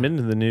 I hadn't been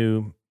to the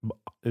new,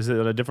 is it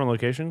at a different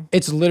location?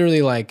 It's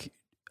literally like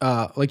do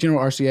you know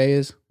where RCA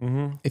is?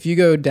 Mm-hmm. If you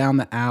go down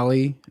the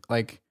alley,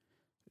 like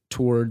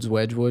towards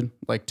Wedgwood,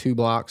 like 2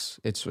 blocks,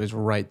 it's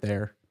right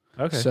there.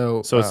 Okay. So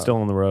it's still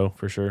on the row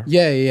for sure.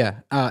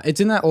 Yeah.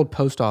 It's in that old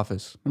post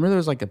office. Remember there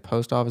was like a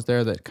post office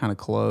there that kind of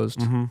closed?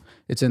 Mm-hmm.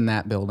 It's in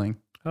that building.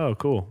 Oh,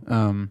 cool.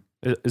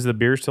 Is the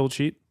beer still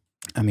cheap?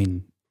 I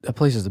mean, that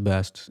place is the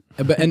best.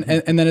 But and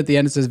then at the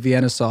end it says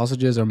Vienna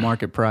sausages are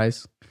market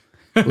price,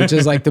 which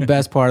is like the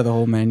best part of the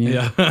whole menu.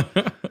 Yeah.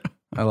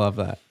 I love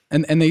that.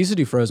 And they used to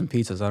do frozen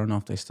pizzas. I don't know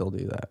if they still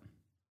do that.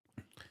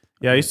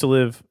 Yeah,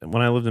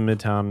 when I lived in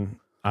Midtown,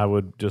 I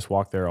would just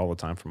walk there all the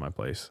time from my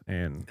place,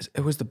 and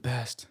It was the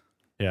best.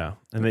 yeah,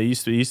 and they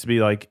used to be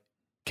like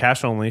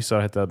cash only, so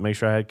I had to make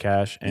sure I had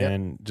cash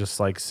and just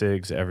like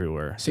cigs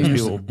everywhere. Senior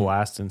People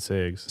blasting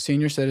cigs.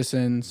 Senior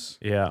citizens,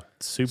 Yeah,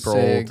 super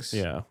cigs,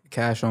 old. Yeah,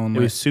 cash only.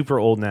 it was super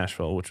old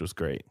Nashville, which was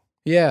great.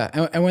 Yeah,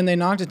 and when they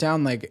knocked it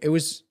down, like it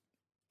was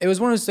one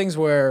of those things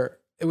where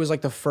it was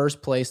like the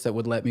first place that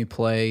would let me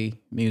play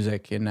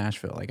music in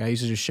Nashville. Like I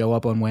used to just show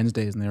up on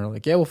Wednesdays, and they were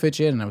like, "Yeah, we'll fit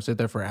you in," and I would sit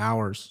there for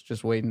hours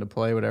just waiting to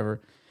play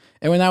whatever.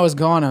 And when that was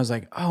gone, I was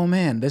like, "Oh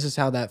man, this is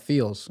how that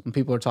feels." When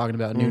people are talking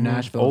about new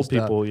Nashville, Old and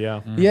stuff. people,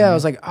 yeah. Yeah, I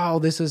was like, "Oh,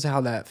 this is how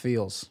that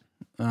feels."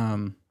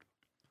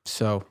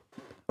 So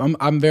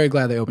I'm very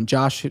glad they opened.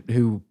 Josh,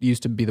 who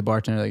used to be the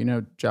bartender, you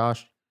know,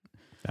 Josh.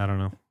 I don't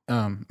know.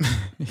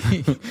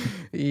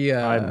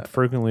 Yeah, I'm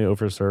frequently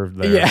overserved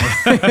there. yeah,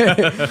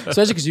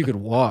 especially because you could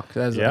walk.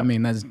 That's, Yeah. I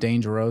mean, that's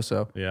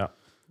dangeroso. Yeah.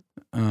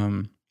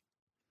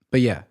 But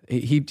yeah,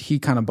 he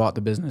kind of bought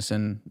the business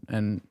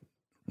and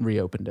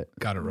reopened it.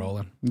 Got it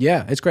rolling.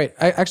 Yeah, it's great.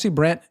 Actually,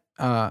 Brent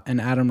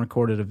and Adam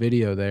recorded a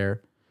video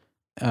there.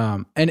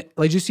 And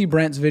like, did you see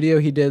Brent's video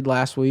he did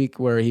last week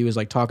where he was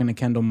like talking to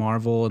Kendall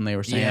Marvel and they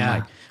were saying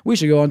like we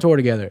should go on tour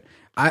together.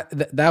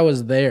 That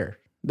was there.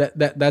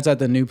 That's at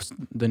the new spot.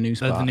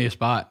 That's the new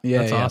spot. Yeah,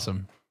 That's yeah.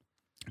 awesome.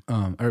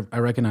 I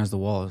recognized the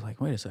wall. I was like,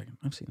 wait a second,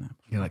 I've seen that.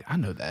 You're like, I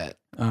know that.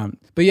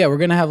 But yeah, we're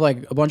gonna have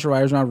like a bunch of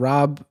writers around.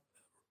 Rob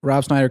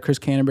Snyder, Chris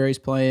Canterbury's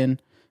playing.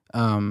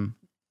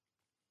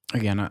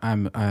 Again,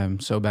 I'm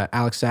so bad.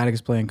 Alex Sadik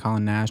is playing.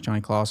 Colin Nash,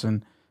 Johnny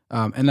Clausen,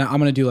 and then I'm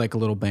gonna do like a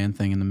little band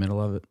thing in the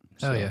middle of it.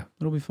 So yeah,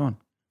 it'll be fun.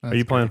 Are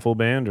you playing full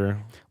band or?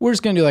 We're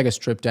just gonna do like a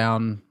stripped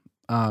down.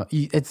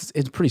 It's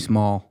pretty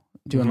small.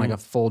 Doing like a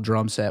full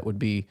drum set would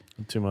be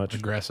Too much.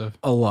 aggressive.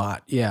 a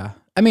lot. Yeah,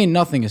 I mean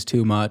nothing is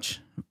too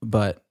much,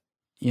 but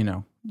you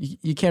know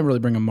you can't really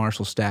bring a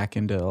Marshall stack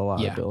into a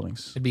lot of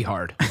buildings. It'd be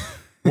hard.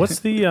 What's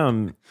the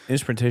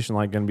instrumentation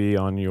like going to be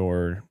on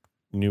your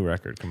new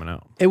record coming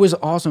out? It was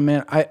awesome,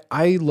 man.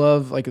 I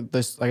love like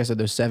this, like I said,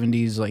 those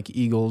 70s like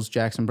Eagles,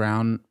 Jackson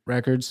Brown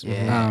records.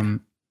 Yeah.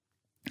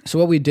 So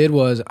what we did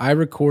was I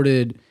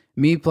recorded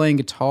me playing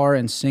guitar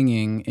and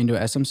singing into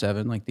a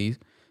SM7 like these.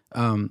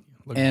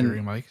 Luxury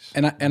mics.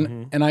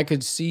 And I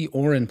could see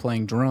Oren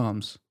playing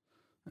drums.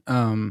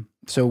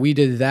 So we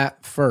did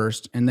that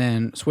first and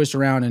then switched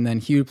around, and then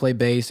he would play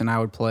bass and I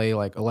would play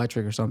like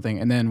electric or something,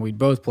 and then we'd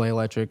both play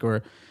electric,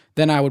 or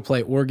then I would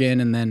play organ,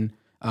 and then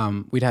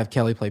we'd have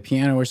Kelly play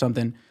piano or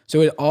something.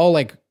 So it all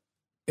like,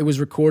 it was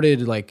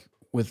recorded like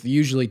with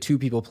usually two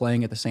people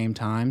playing at the same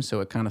time, so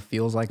it kind of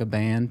feels like a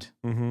band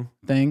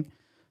thing.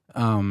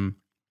 But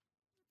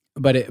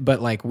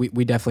like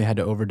we definitely had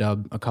to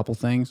overdub a couple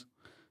things.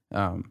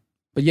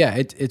 But yeah,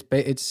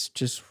 it's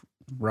just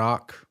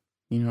rock,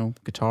 you know,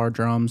 guitar,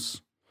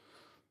 drums,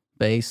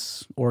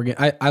 bass, organ.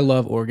 I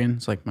love organ.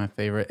 It's like my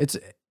favorite.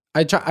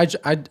 I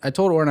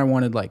told Oren I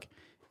wanted like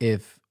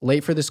if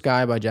Late for the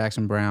Sky by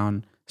Jackson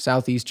Brown,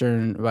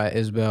 Southeastern by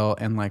Isbell,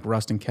 and like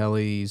Rustin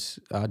Kelly's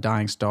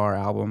Dying Star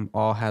album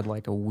all had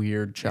like a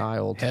weird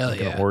child. Hell Like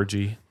yeah. an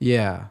orgy.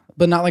 Yeah,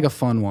 but not like a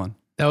fun one.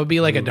 That would be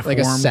like a deformed,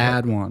 Like a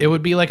sad one. It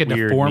would be like a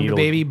Weird deformed needle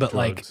baby, but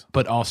drugs.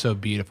 but also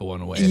beautiful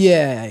in a way.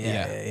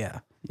 Yeah.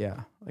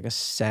 Like a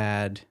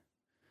sad.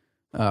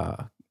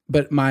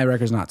 But my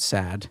record's not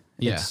sad.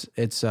 Yeah.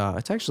 It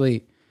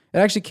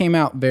actually came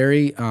out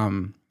very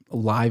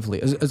lively.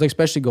 It's like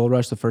especially Gold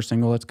Rush, the first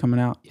single that's coming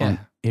out on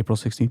April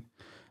 16th.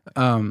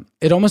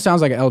 It almost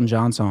sounds like an Elton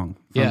John song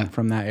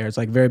from that era. It's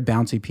like very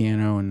bouncy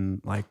piano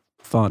and like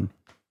fun.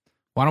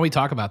 Why don't we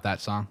talk about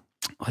that song?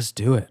 Let's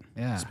do it.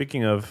 Yeah.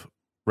 Speaking of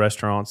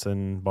restaurants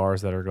and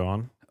bars that are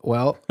gone,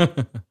 Well,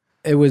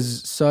 it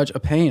was such a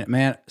pain,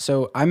 man.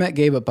 So I met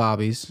Gabe at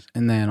Bobby's,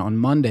 and then on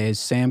Mondays,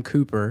 Sam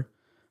Cooper,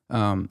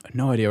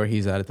 no idea where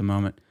he's at the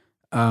moment,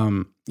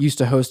 used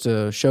to host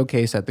a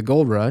showcase at the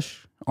Gold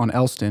Rush on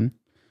Elston,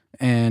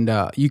 and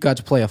you got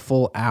to play a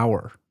full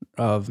hour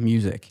of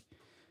music.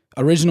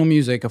 Original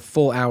music, a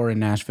full hour in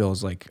Nashville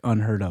is like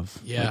unheard of.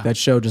 Yeah. Like, that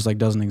show just like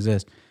doesn't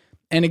exist.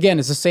 And again,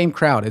 it's the same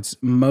crowd. It's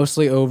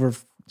mostly over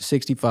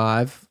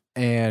 65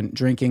 and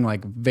drinking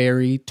like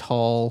very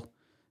tall,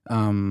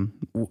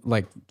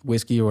 like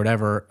whiskey or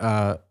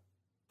whatever.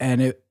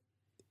 And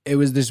it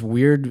was this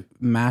weird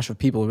mash of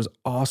people. It was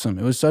awesome.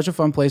 It was such a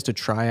fun place to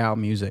try out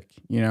music,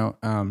 you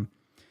know?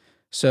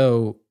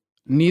 So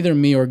neither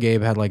me or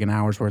Gabe had like an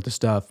hour's worth of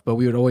stuff, but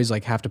we would always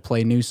like have to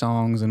play new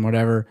songs and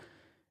whatever.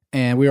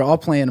 And we were all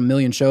playing a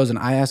million shows, and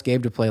I asked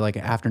Gabe to play like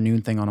an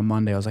afternoon thing on a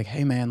Monday. I was like,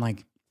 hey man,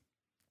 like,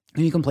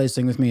 you can play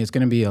Sing With Me. It's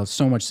going to be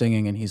so much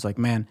singing. And he's like,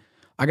 man,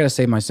 I got to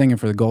save my singing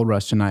for the Gold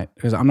Rush tonight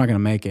because I'm not going to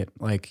make it.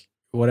 Like,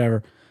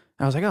 whatever.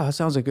 I was like, oh, that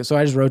sounds like good. So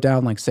I just wrote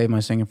down like save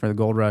my singing for the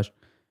Gold Rush.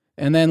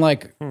 And then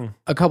like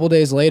a couple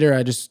days later,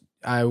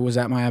 I was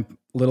at my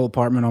little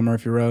apartment on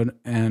Murphy Road,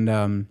 and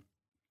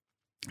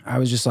I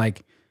was just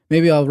like,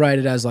 maybe I'll write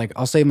it as like,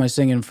 I'll save my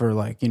singing for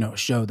like, you know, a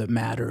show that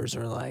matters,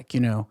 or like,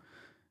 you know,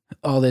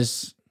 all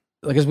this,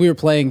 like, cause we were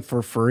playing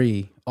for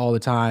free all the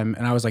time,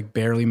 and I was like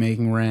barely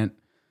making rent.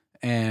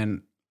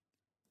 And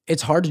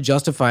it's hard to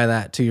justify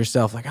that to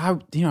yourself. Like, I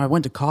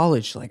went to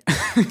college. Like,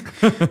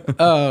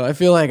 I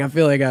feel like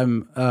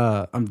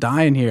I'm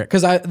dying here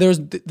because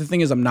the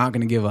thing is I'm not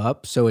gonna give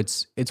up. So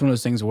it's one of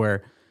those things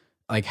where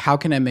like how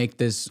can I make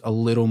this a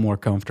little more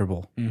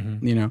comfortable?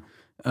 You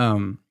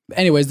know.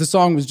 Anyways, the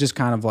song was just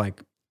kind of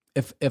like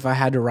if I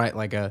had to write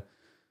like a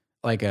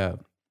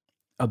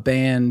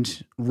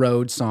band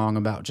road song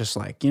about just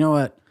like, you know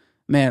what,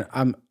 man,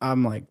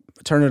 I'm like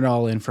turning it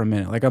all in for a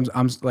minute. Like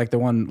I'm like the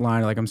one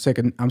line like I'm sick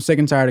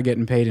and tired of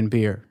getting paid in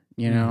beer.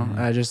 You know,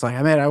 I just like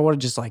I want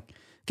to just like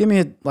give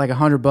me like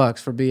 $100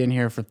 for being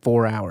here for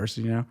 4 hours.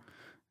 You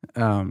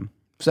know,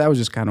 so that was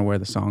just kind of where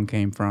the song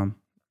came from,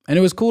 and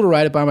it was cool to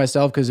write it by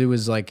myself because it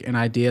was like an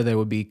idea that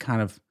would be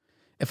kind of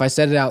if I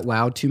said it out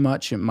loud too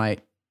much, it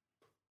might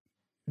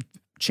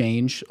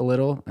change a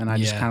little, and I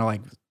just kind of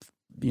like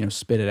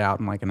spit it out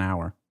in like an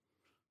hour.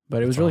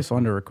 But it was really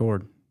fun to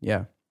record.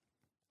 Yeah,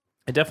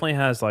 it definitely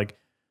has like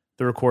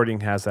the recording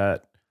has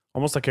that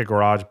almost like a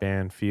garage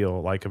band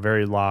feel, like a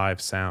very live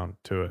sound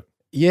to it.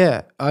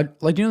 Yeah,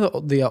 like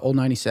the old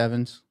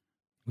 97s.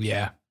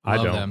 Yeah, I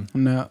love don't. them.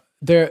 No,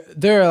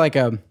 they're like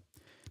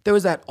there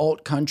was that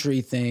alt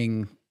country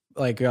thing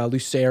like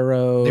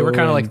Lucero. They were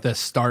kind of like the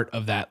start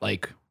of that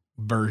like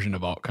version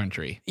of alt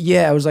country.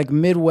 Yeah, it was like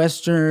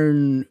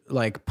Midwestern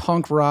like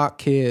punk rock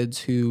kids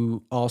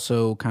who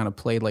also kind of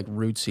played like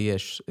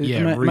rootsy-ish. Yeah,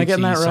 am I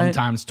getting that right?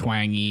 Sometimes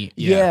twangy.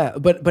 Yeah,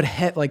 but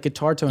like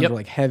guitar tones are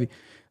like heavy.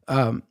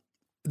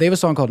 They have a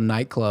song called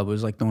Nightclub. It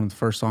was like one of the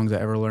first songs I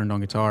ever learned on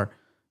guitar.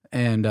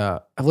 And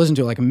I've listened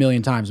to it like a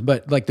million times,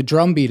 but like the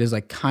drum beat is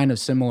like kind of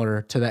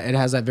similar to that. It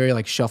has that very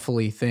like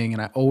shuffly thing.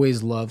 And I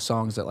always love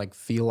songs that like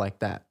feel like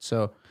that.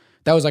 So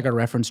that was like a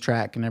reference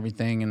track and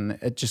everything. And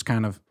it just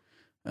kind of,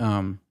 I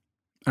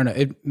don't know,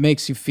 it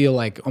makes you feel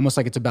like almost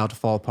like it's about to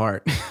fall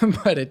apart,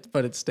 but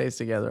it stays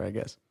together, I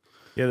guess.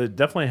 Yeah, it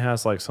definitely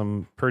has like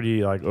some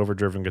pretty like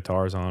overdriven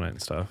guitars on it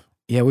and stuff.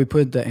 Yeah, we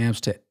put the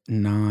amps to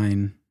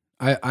 9.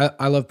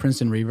 I love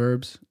Princeton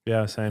reverbs.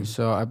 Yeah, same.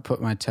 So I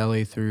put my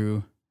telly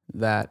through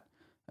that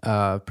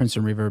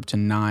Princeton reverb to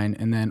 9,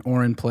 and then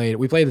Oren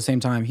we played at the same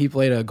time. He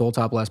played a Gold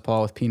Top Les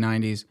Paul with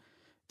P90s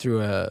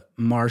through a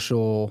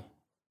Marshall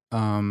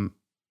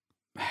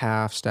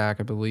half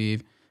stack, I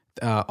believe,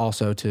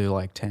 also to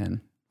like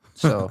 10.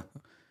 So,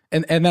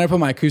 and then I put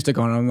my acoustic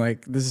on, and I'm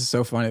like, this is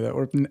so funny that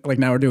we're like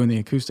now we're doing the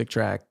acoustic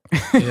track.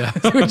 Yeah,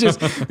 we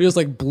just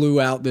like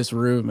blew out this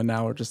room, and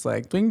now we're just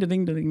like ding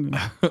ding ding ding.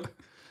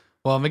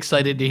 Well, I'm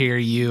excited to hear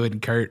you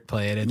and Kurt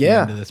play it at the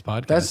end of this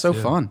podcast. That's so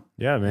too. fun.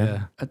 Yeah, man.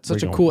 Yeah. That's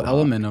such a cool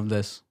element of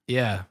this.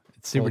 Yeah,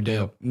 it's super Whole deal.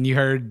 dope. And you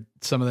heard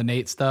some of the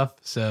Nate stuff,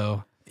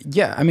 so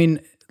Yeah, I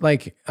mean,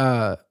 like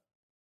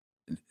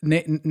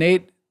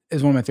Nate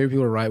is one of my favorite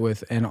people to write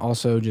with, and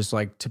also just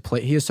like to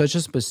play. He has such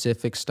a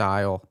specific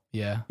style.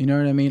 yeah. You know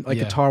what I mean? Like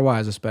Yeah. guitar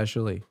wise,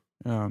 especially.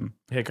 Yeah,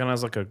 it kind of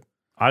has like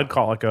I'd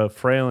call it like a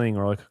frailing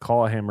or like a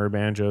call a hammer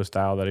banjo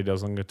style that he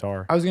does on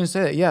guitar. I was gonna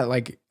say, yeah,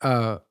 like,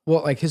 well,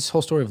 like his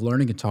whole story of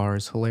learning guitar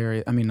is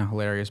hilarious. I mean, not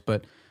hilarious,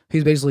 but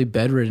he's basically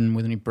bedridden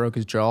when he broke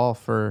his jaw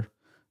for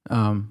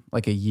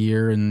like a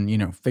year,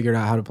 and figured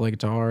out how to play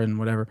guitar and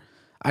whatever.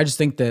 I just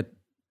think that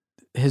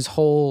his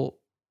whole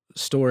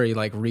story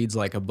like reads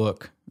like a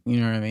book. You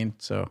know what I mean?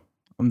 So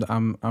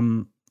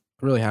I'm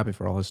really happy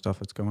for all his stuff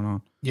that's going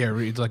on. Yeah, it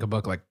reads like a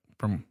book like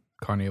from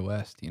Kanye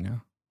West,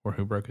 or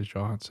Who Broke His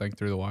Jaw and Sang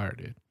Through the Wire,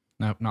 dude.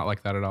 No, not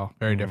like that at all.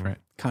 Very different.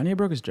 Kanye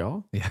broke his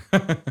jaw? Yeah.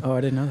 Oh, I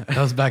didn't know that.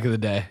 That was back in the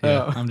day.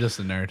 Yeah, Oh. I'm just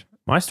a nerd.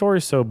 My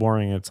story's so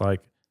boring. It's like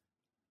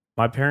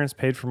my parents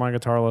paid for my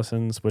guitar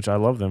lessons, which I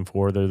love them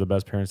for. They're the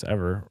best parents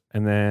ever.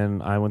 And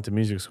then I went to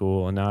music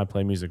school, and now I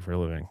play music for a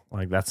living.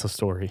 Like, that's the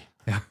story.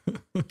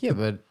 Yeah,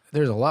 but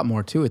there's a lot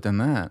more to it than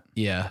that.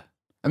 Yeah.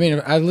 I mean,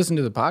 if I listened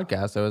to the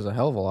podcast, there was a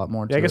hell of a lot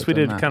more to it. Yeah, I guess we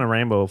than did that. kind of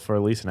Rainbow for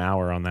at least an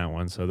hour on that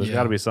one. So there's Yeah.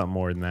 got to be something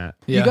more than that.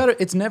 Yeah. You got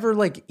it's never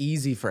like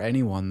easy for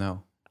anyone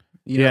though.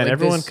 You know, Yeah, and like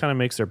everyone this- kind of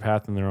makes their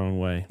path in their own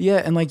way.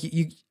 Yeah, and like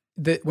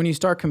when you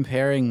start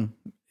comparing,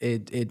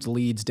 it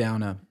leads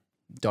down a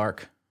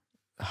dark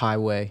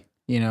highway.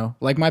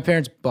 Like my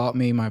parents bought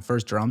me my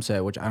first drum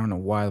set, which I don't know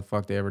why the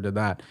fuck they ever did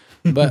that.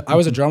 But I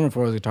was a drummer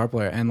before I was a guitar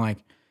player, and like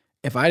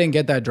if I didn't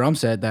get that drum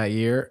set that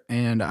year,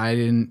 and I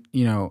didn't,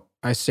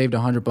 I saved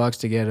 $100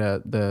 to get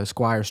the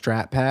Squier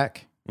Strat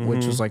Pack,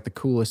 which was like the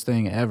coolest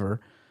thing ever.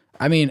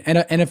 I mean,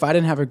 and if I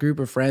didn't have a group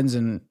of friends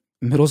in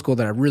middle school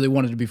that I really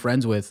wanted to be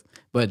friends with,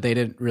 but they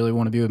didn't really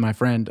want to be with my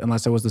friend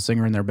unless I was the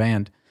singer in their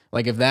band.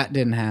 Like if that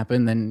didn't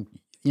happen, then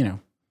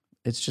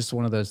it's just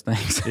one of those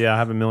things. Yeah, I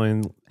have a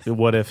million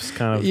what ifs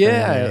kind of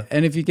Yeah, thing.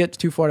 and if you get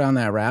too far down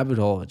that rabbit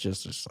hole, it's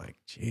just like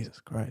Jesus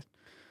Christ.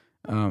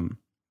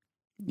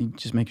 You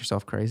just make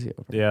yourself crazy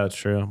over it. Yeah, it's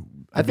true.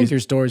 I think your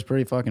story's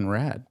pretty fucking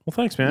rad. Well,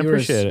 thanks, man. I You're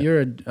appreciate it. You're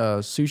a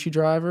sushi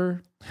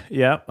driver,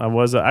 Yeah, I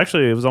was.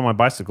 Actually, it was on my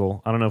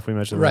bicycle. I don't know if we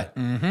mentioned that.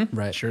 Mm-hmm.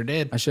 right? Sure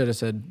did. I should have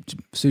said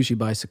sushi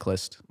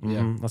bicyclist.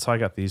 That's how I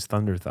got these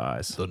thunder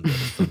thighs.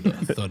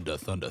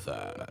 Thunder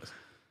thighs.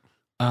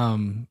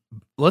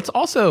 Let's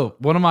also,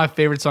 one of my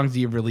favorite songs that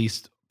you've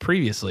released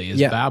previously is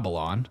Yeah.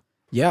 Babylon,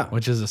 Yeah,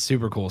 which is a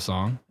super cool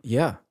song.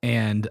 yeah.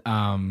 And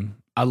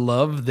I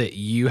love that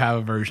you have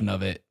a version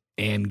of it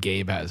and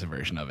Gabe has a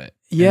version of it.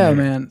 Yeah,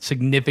 man.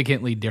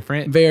 Significantly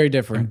different. Very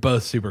different. And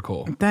both super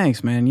cool.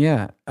 Thanks, man.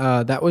 Yeah.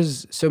 That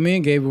was so me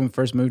and Gabe when we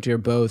first moved here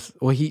both.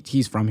 Well,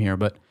 he's from here,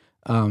 but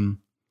when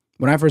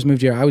I first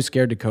moved here, I was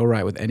scared to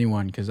co-write with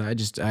anyone because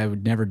I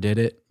never did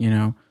it. You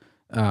know,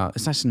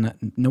 it's not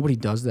nobody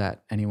does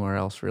that anywhere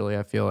else really.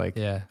 I feel like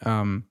Yeah.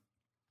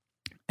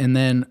 And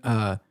then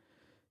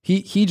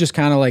he just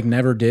kind of like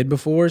never did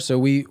before. So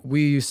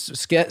we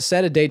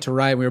set a date to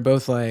write. We were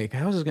both like,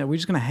 how's this gonna? We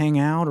just gonna hang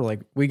out, or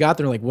like we got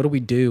there like, what do we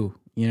do?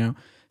 You know.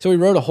 So we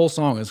wrote a whole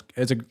song.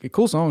 It's a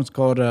cool song. It's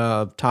called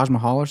Taj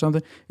Mahal or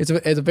something. It's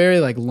a very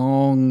like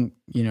long,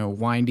 you know,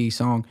 windy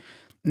song.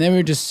 And then we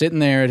were just sitting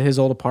there at his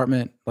old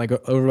apartment, like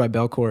over by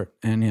Belcourt,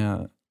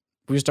 and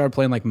we just started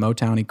playing like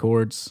Motown-y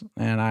chords.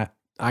 And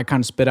I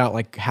kind of spit out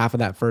like half of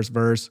that first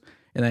verse,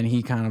 and then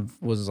he kind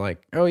of was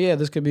like, "Oh yeah,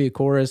 this could be a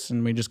chorus,"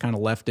 and we just kind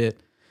of left it.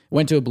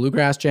 Went to a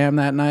bluegrass jam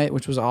that night,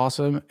 which was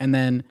awesome. And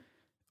then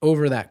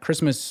over that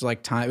Christmas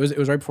like time, it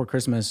was right before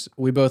Christmas.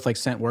 We both like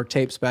sent work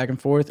tapes back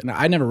and forth, and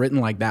I'd never written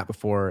like that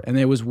before. And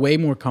it was way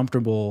more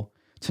comfortable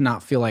to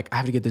not feel like I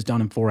have to get this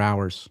done in 4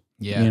 hours.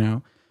 Yeah, you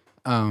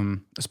know,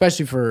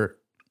 especially for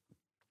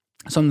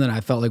something that I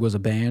felt like was a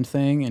band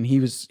thing. And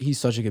he's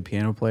such a good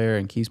piano player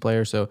and keys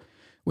player. So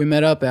we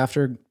met up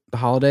after the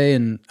holiday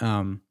and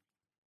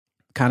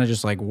kind of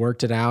just like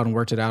worked it out. And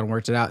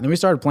then we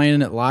started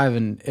playing it live,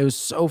 and it was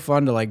so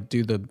fun to like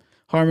do the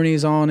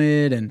harmonies on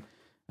it. And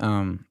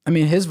I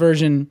mean, his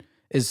version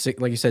is,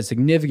 like you said,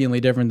 significantly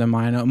different than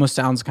mine. It almost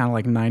sounds kind of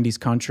like 90s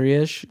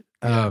country-ish.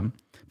 Yeah.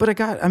 But it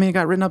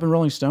got written up in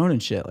Rolling Stone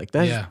and shit. Like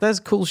that's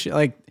cool shit.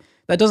 Like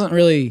that doesn't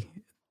really,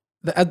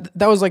 that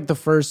was like the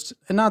first,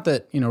 and not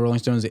that, you know, Rolling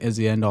Stone is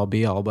the end all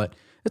be all, but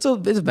it's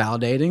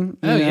validating.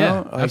 You know? Yeah,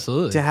 like,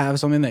 absolutely. To have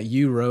something that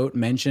you wrote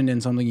mentioned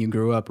in something you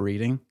grew up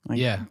reading. Like,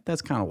 yeah.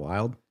 That's kind of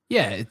wild.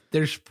 Yeah,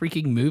 there's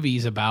freaking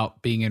movies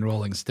about being in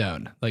Rolling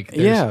Stone. Like,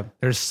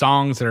 there's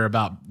songs that are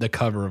about the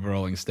cover of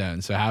Rolling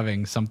Stone. So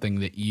having something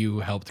that you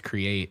helped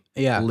create,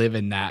 live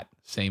in that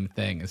same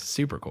thing is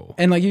super cool.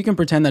 And like you can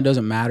pretend that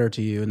doesn't matter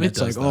to you, and It it's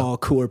like, does, though. oh,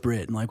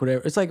 corporate and like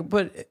whatever. It's like,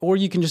 or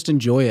you can just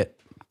enjoy it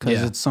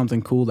because it's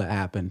something cool that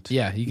happened.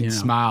 Yeah, you can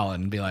smile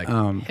and be like,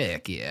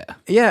 heck yeah.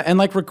 Yeah, and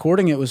like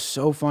recording it was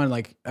so fun.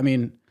 Like, I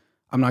mean,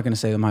 I'm not gonna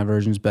say that my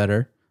version's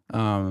better.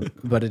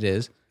 But it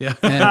is. Yeah.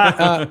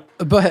 And,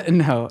 but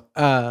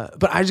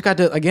I just got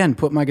to, again,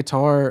 put my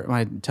guitar,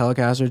 my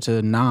Telecaster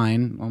to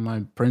 9 on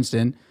my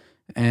Princeton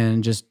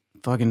and just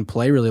fucking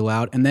play really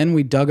loud. And then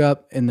we dug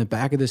up in the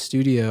back of the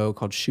studio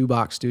called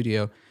Shoebox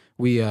Studio.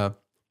 We found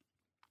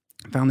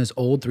this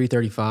old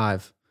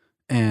 335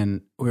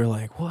 and we were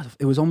like, what?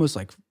 It was almost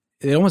like,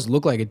 it almost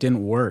looked like it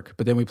didn't work,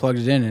 but then we plugged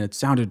it in and it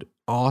sounded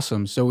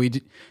awesome. So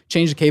we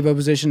changed the capo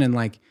position and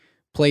like,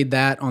 played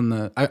that on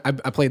the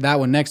I played that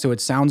one next, so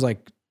it sounds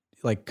like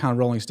kind of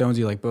Rolling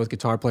Stonesy, like both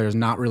guitar players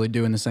not really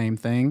doing the same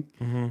thing.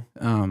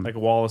 Mm-hmm. Like a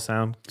wall of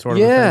sound sort of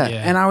yeah. thing.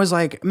 And I was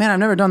like, man, I've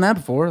never done that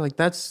before. Like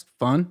that's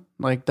fun.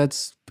 Like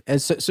that's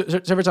so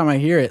every time I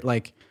hear it,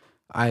 like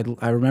I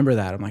remember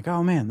that. I'm like,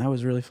 oh man, that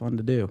was really fun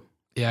to do.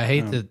 Yeah, I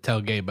hate to tell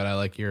Gabe, but I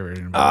like your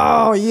version.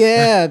 Oh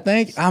yeah,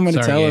 I'm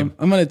gonna tell Gabe. him.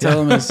 I'm gonna tell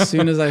him as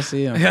soon as I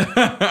see him.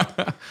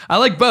 I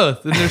like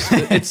both. And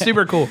it's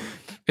super cool.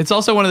 It's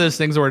also one of those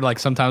things where like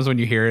sometimes when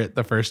you hear it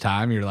the first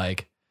time, you're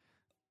like,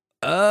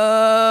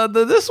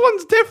 this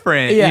one's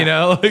different. Yeah. You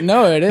know? Like,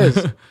 No, it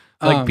is.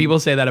 like people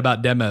say that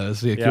about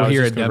demos. Like, Yeah, I you'll was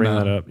hear a just gonna bring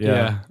demo. that up.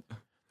 Yeah.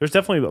 There's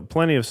definitely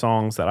plenty of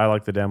songs that I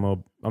like the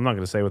demo. I'm not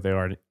going to say what they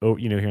are,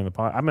 here in the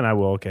pod. I mean, I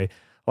will. Okay.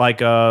 Like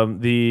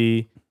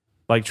the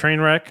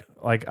Trainwreck.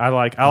 Like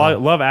I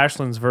love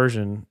Ashland's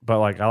version, but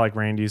like I like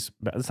Randy's.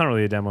 It's not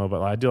really a demo,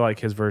 but I do like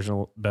his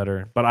version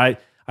better. But I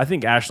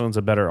think Ashland's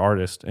a better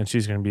artist, and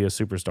she's going to be a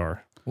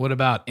superstar. What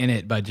about In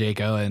It by Jake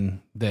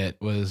Owen? That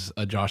was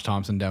a Josh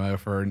Thompson demo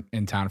for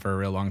In Town for a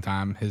real long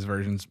time. His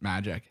version's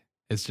magic.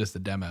 It's just a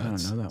demo. I don't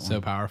It's know that one.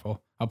 so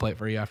powerful. I'll play it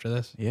for you after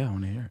this. Yeah, I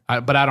want to hear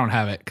it. But I don't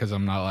have it because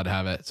I'm not allowed to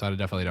have it. So I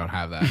definitely don't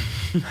have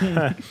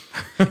that.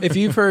 If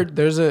you've heard,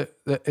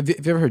 if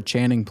you've ever heard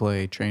Channing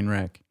play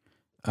Trainwreck,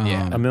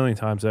 Yeah. A million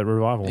times at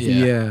Revival.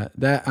 Yeah.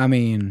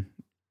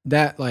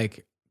 that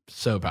like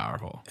So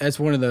powerful. that's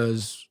one of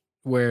those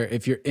where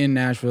if you're in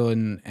Nashville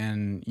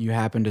and you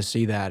happen to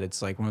see that,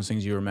 it's like one of those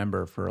things you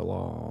remember for a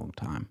long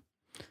time.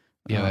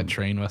 Yeah, that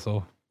train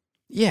whistle.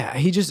 Yeah,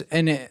 he's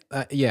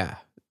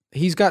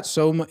got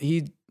so much.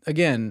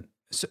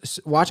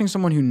 Watching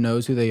someone who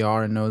knows who they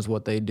are and knows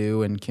what they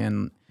do and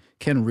can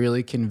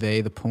really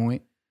convey the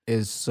point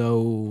is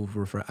so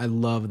refreshing. I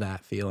love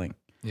that feeling.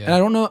 Yeah.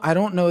 And I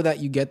don't know that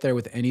you get there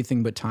with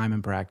anything but time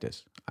and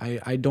practice.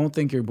 I don't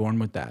think you're born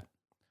with that.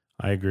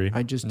 I agree.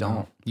 I just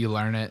don't. You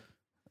learn it.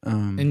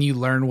 And you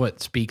learn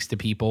what speaks to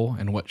people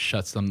and what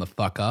shuts them the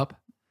fuck up.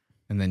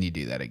 And then you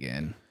do that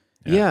again.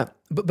 Yeah.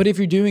 But if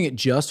you're doing it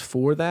just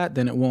for that,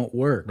 then it won't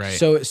work. Right.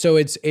 So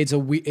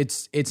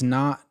it's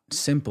not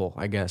simple,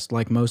 I guess,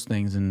 like most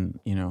things in,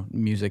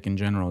 music in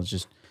general. It's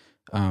just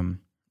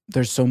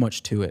there's so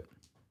much to it,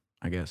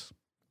 I guess.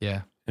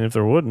 Yeah. And if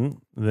there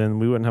wouldn't, then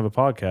we wouldn't have a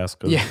podcast.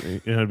 Yeah.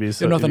 It'd be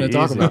There's nothing to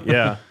talk about.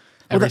 Yeah.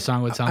 every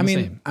song would sound the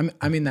same.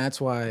 I mean, that's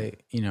why,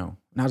 you know,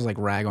 not to like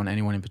rag on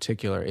anyone in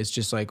particular. It's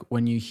just like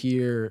when you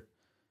hear,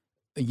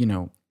 you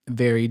know,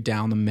 very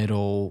down the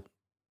middle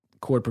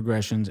chord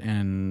progressions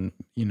and,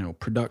 you know,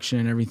 production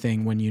and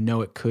everything, when you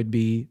know it could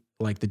be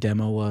like the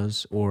demo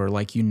was, or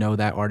like, you know,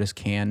 that artist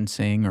can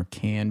sing or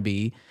can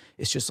be,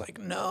 it's just like,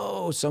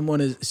 no,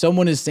 someone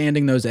is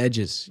sanding those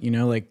edges, you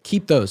know, like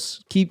keep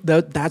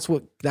that. That's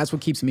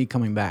what keeps me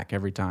coming back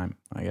every time,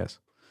 I guess,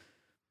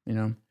 you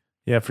know?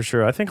 Yeah, for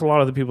sure. I think a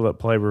lot of the people that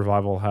play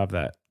Revival have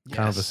that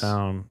kind of a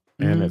sound,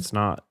 and it's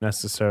not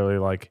necessarily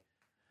like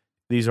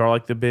these are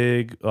like the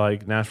big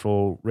like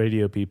Nashville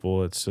radio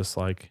people. It's just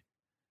like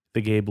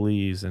the Gabe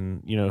Lees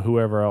and, you know,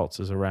 whoever else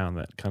is around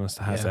that kind of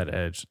has that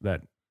edge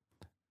that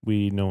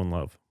we know and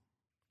love.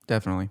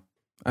 Definitely.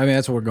 I mean,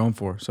 that's what we're going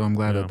for. So I'm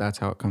glad that that's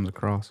how it comes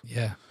across.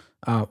 Yeah.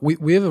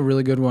 We have a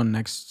really good one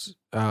next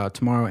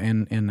tomorrow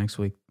and next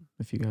week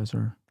if you guys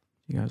are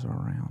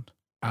around.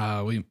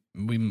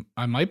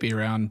 I might be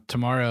around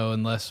tomorrow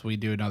unless we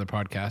do another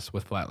podcast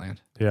with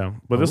Flatland. Yeah,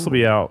 but this will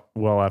be out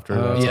well after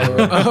that.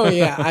 Yeah. Oh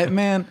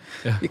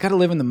yeah, you gotta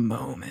live in the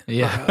moment.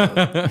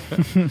 Yeah,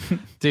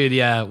 dude.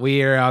 Yeah,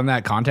 we are on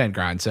that content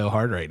grind so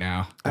hard right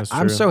now.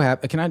 I'm so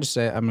happy. Can I just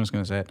say? I'm just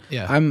gonna say it.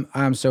 Yeah,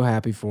 I'm so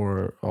happy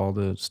for all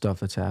the stuff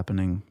that's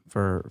happening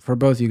for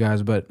both you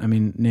guys. But I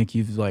mean, Nick,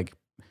 you've like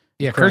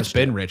Kurt's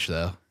been rich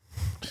though.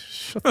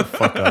 Shut the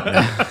fuck up,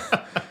 man.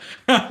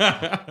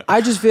 I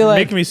just feel like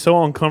making me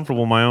so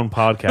uncomfortable in my own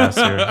podcast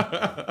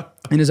here.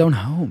 In his own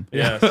home.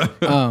 Yes.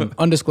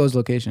 Undisclosed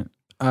location.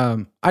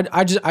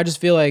 I just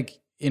feel like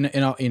in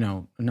you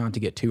know, not to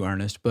get too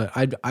earnest, but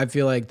I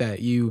feel like that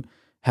you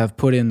have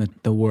put in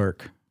the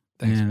work.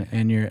 Thanks,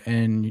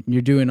 and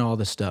you're doing all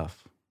the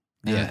stuff.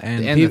 Yeah.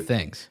 And the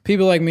things.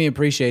 People like me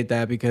appreciate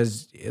that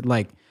because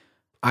like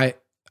I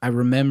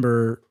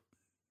remember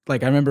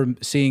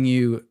seeing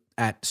you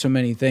at so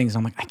many things.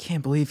 I'm like, I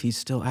can't believe he's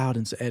still out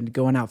and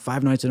going out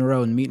 5 nights in a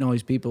row and meeting all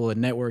these people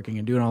and networking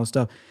and doing all this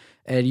stuff.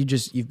 And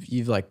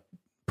you've like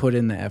put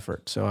in the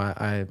effort. So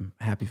I'm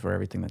happy for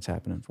everything that's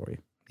happening for you.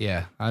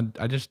 Yeah.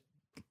 I just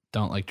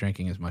don't like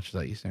drinking as much as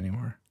I used to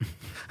anymore.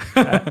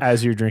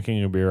 As you're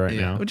drinking a beer right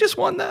now. Just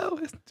one though,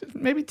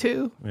 maybe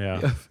 2.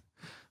 Yeah.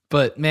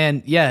 But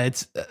man, yeah,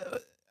 it's,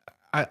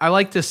 I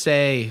like to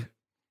say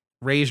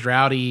Raised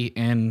Rowdy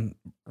and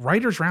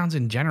Writers Rounds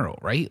in general,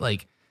 right?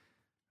 Like,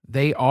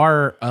 they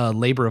are a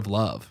labor of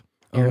love.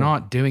 You're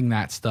not doing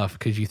that stuff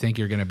because you think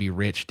you're going to be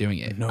rich doing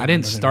it. I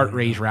didn't start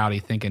Raised Rowdy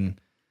thinking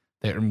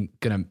that I'm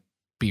going to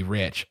be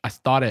rich. I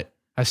started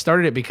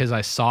it because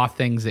I saw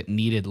things that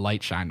needed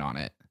light shined on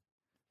it,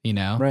 you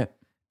know? Right.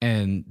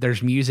 And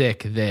there's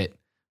music that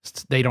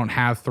they don't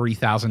have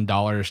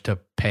 $3,000 to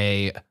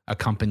pay a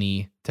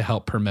company to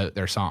help promote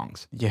their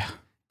songs. Yeah.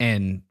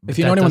 And if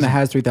you know anyone that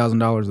has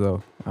 $3,000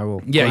 though, I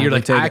will. Yeah. You're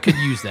like, I could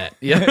use that.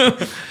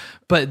 Yeah.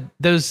 But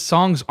those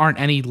songs aren't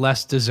any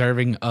less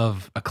deserving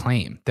of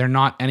acclaim. They're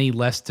not any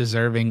less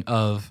deserving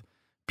of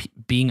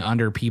being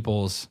under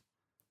people's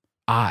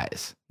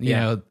eyes, you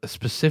know,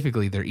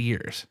 specifically their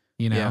ears,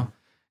 you know? Yeah.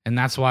 And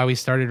that's why we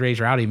started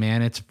Raised Rowdy,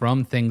 man. It's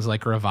from things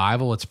like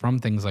Revival. It's from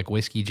things like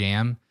Whiskey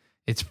Jam.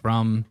 It's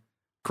from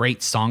great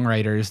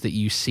songwriters that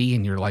you see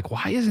and you're like,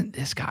 why isn't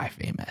this guy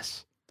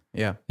famous?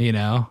 Yeah. You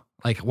know?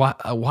 Like,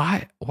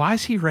 why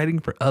is he writing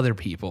for other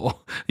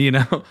people, you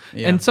know?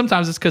 Yeah. And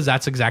sometimes it's because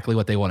that's exactly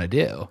what they want to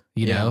do,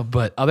 you know?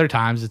 But other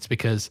times it's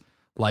because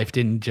life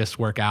didn't just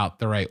work out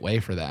the right way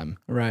for them.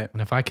 Right.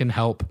 And if I can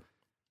help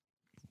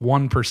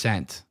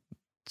 1%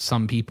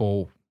 some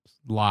people's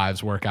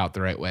lives work out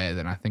the right way,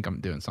 then I think I'm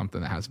doing something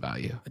that has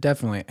value.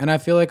 Definitely. And I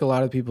feel like a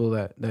lot of people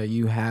that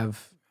you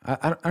have,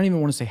 I don't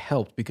even want to say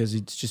helped because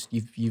it's just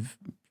you've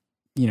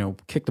you know,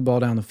 kicked the ball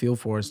down the field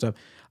for and stuff.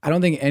 I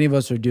don't think any of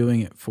us are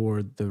doing it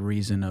for the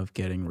reason of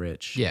getting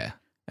rich. Yeah.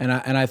 And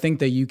I think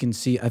that you can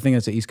see, I think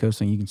that's the East Coast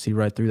thing. You can see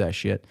right through that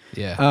shit.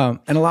 Yeah.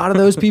 And a lot of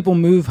those people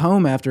move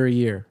home after a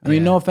year. I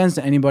mean, no offense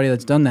to anybody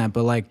that's done that,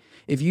 but like,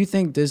 if you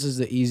think this is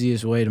the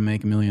easiest way to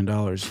make $1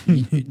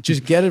 million,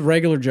 just get a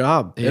regular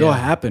job. Yeah. It'll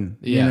happen.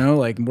 You know,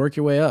 like work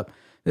your way up.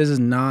 This is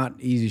not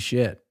easy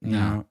shit. You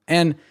know?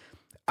 And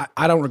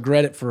I don't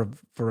regret it for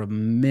a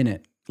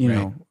minute, you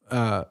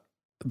know.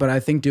 But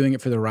I think doing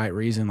it for the right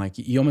reason, like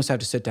you almost have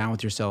to sit down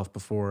with yourself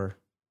before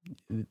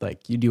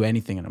like you do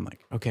anything. And I'm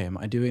like, okay, am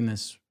I doing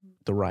this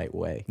the right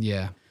way?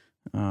 Yeah.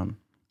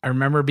 I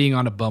remember being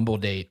on a Bumble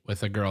date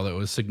with a girl that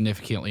was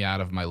significantly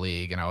out of my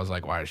league. And I was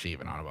like, why is she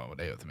even on a Bumble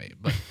date with me?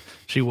 But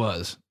she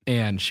was.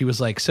 And she was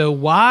like, so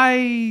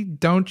why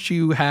don't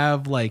you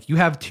have like, you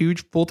have 2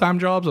 full-time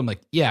jobs? I'm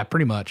like, yeah,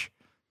 pretty much.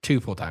 2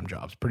 full-time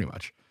jobs, pretty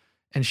much.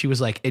 And she was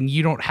like, and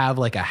you don't have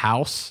like a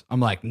house? I'm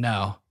like,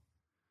 no.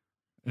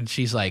 And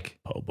she's like,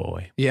 oh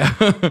boy. Yeah.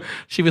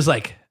 She was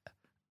like,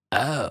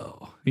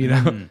 oh, you know?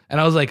 Mm-hmm. And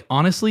I was like,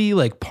 honestly,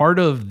 like part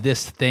of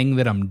this thing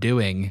that I'm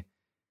doing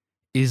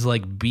is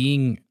like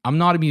I'm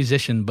not a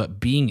musician, but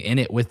being in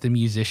it with the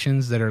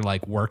musicians that are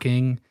like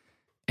working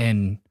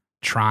and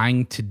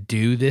trying to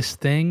do this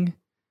thing.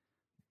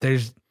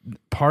 There's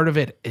part of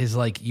it is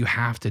like, you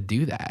have to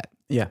do that.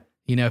 Yeah.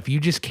 You know, if you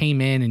just came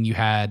in and you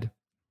had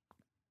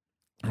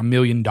 $1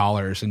 million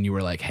and you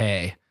were like,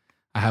 hey,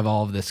 I have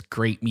all of this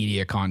great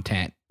media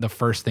content, the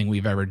first thing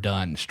we've ever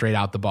done straight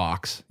out the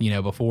box,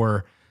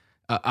 before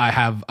I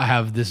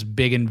have this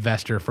big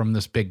investor from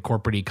this big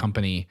corporate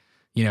company,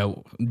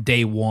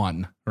 day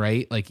one,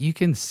 right? Like you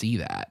can see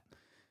that.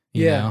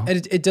 You know?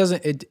 And it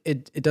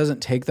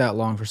doesn't take that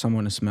long for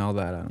someone to smell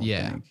that. I don't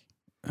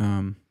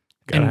think.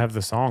 Gotta have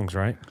the songs,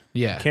 right?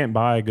 Yeah. You can't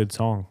buy a good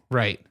song.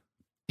 Right.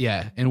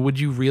 Yeah. And would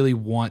you really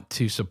want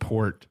to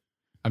support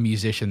a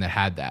musician that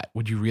had that?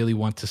 Would you really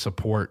want to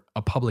support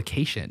a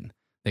publication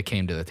that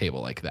came to the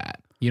table like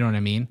that? You know what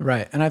I mean?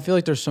 Right. And I feel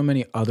like there's so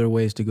many other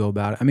ways to go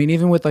about it. I mean,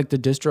 even with like the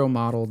distro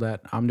model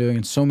that I'm doing,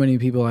 and so many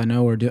people I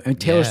know are doing, and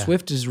Taylor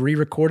Swift is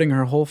re-recording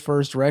her whole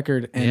first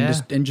record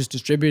and just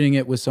distributing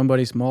it with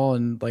somebody small,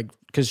 and like,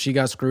 cause she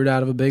got screwed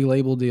out of a big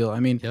label deal.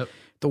 I mean,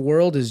 the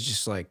world is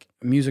just like,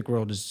 music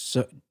world is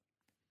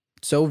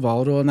so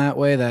volatile in that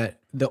way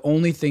that the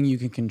only thing you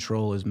can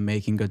control is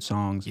making good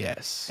songs.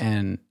 Yes.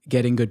 And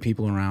getting good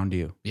people around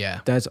you. Yeah.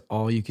 That's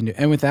all you can do.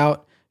 And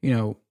without,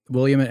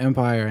 William at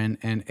Empire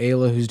and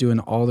Ayla, who's doing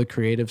all the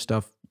creative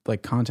stuff,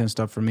 like content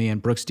stuff for me, and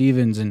Brooke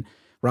Stevens and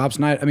Rob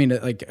Snyder. I mean,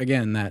 like,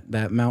 again,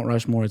 that Mount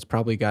Rushmore, it's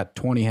probably got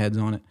 20 heads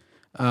on it.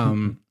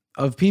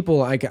 Of people,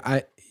 like,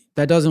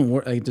 that doesn't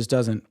work. Like, it just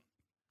doesn't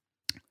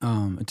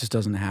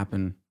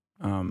happen.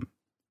 And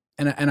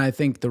I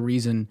think the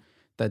reason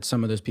that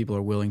some of those people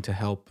are willing to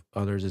help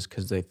others is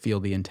because they feel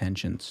the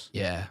intentions.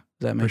 Yeah.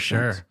 Does that make sense?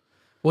 Sure.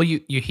 Well,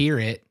 you hear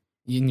it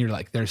and you're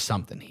like, there's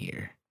something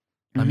here.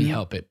 Let me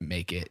help it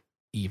make it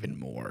even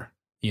more,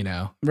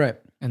 Right.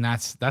 And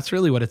that's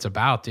really what it's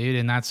about, dude.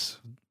 And that's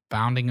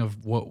founding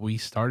of what we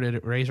started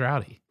at Raise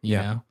Rowdy, you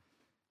know?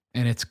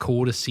 And it's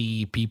cool to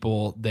see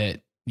people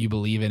that you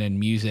believe in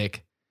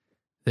music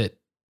that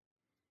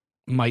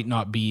might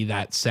not be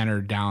that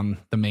centered down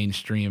the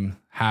mainstream,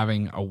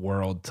 having a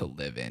world to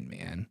live in,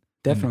 man.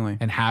 Definitely.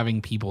 And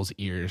having people's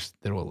ears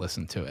that will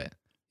listen to it,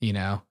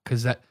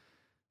 because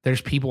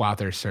there's people out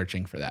there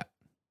searching for that.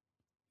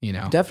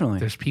 Definitely.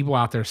 There's people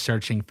out there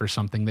searching for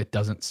something that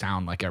doesn't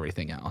sound like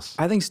everything else.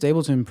 I think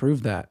Stapleton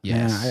proved that.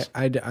 Yes.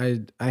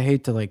 Man, I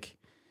hate to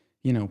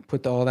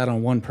put all that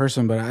on one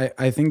person, but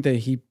I think that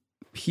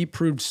he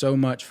proved so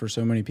much for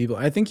so many people.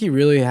 I think he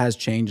really has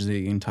changed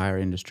the entire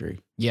industry.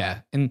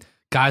 Yeah. And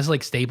guys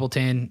like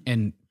Stapleton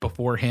and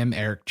before him,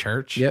 Eric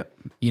Church. Yep.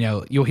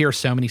 You'll hear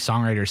so many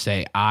songwriters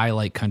say, I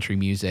like country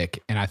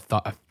music. And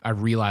I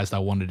realized I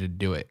wanted to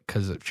do it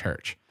because of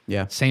Church.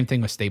 Yeah. Same thing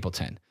with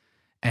Stapleton.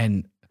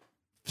 And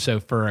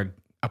so for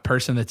a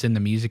person that's in the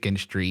music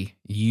industry,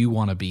 you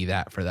want to be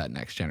that for that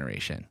next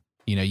generation.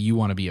 You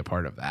want to be a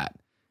part of that.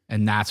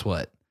 And that's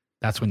when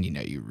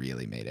you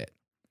really made it.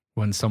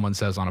 When someone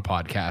says on a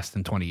podcast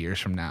in 20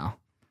 years from now,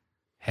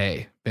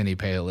 hey, Benny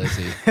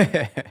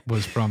Paolizzi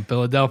was from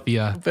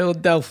Philadelphia.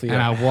 And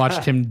I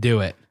watched him do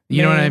it.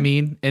 You know what I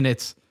mean? And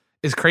it's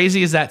as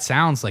crazy as that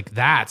sounds, like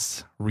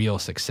that's real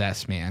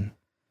success, man.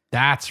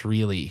 That's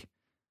really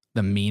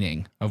the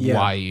meaning of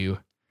why you...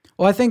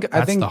 Well, I think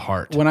the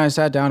heart. When I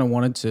sat down and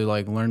wanted to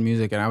learn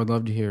music, and I would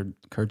love to hear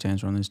Kurt's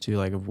answer on this too,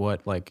 of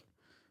what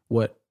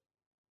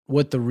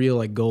the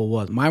real goal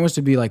was. Mine was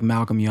to be like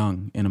Malcolm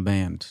Young in a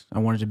band. I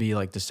wanted to be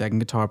like the second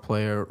guitar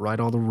player, write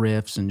all the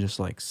riffs, and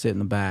just sit in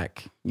the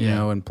back, you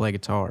know, and play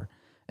guitar.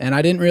 And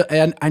I didn't really,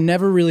 and I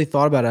never really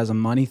thought about it as a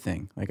money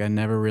thing. I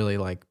never really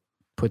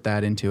put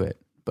that into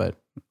it. But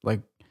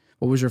what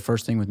was your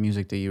first thing with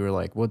music that you were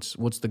like, what's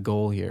the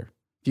goal here?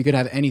 If you could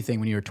have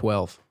anything when you were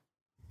 12.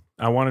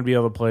 I want to be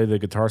able to play the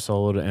guitar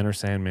solo to Enter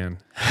Sandman.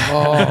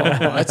 Oh,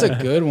 that's a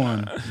good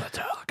one.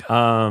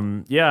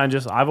 Yeah, and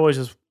I've always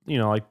just,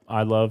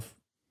 I love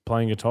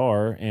playing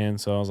guitar,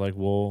 and so I was like,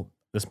 well,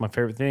 this is my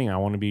favorite thing. I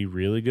want to be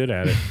really good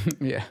at it.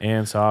 Yeah.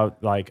 And so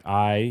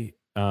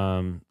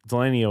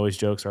Delaney always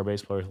jokes, our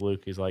bass player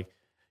Luke, he's like,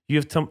 you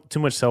have too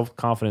much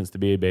self-confidence to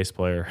be a bass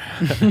player.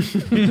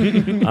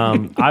 I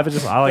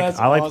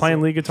like playing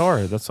lead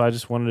guitar. That's why I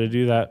just wanted to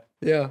do that.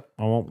 Yeah.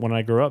 When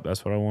I grew up,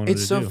 that's what I wanted to do.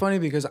 It's so funny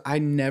because I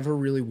never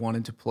really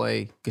wanted to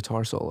play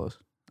guitar solos.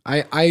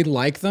 I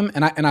like them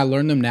and I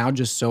learn them now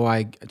just so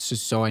I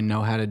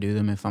know how to do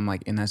them if I'm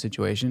in that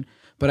situation.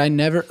 But I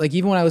never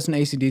even when I listen to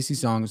AC/DC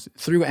songs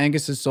through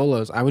Angus's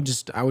solos, I would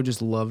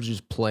just love to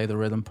just play the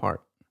rhythm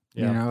part.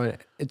 Yeah.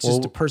 It's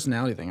just a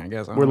personality thing, I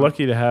guess. We're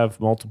lucky to have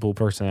multiple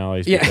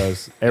personalities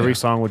because every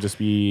song would just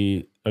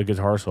be a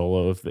guitar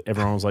solo if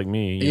everyone was like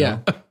me. You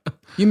know?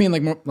 You mean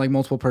like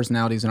multiple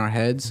personalities in our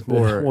heads,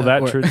 or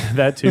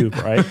that too,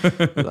 right?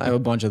 I have a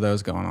bunch of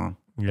those going on.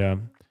 Yeah,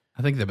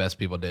 I think the best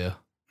people do.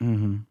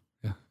 Mm-hmm.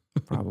 Yeah,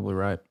 probably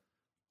right.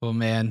 Well,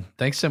 man,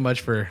 thanks so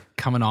much for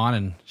coming on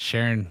and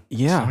sharing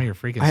some of your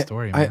freaking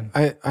story, man.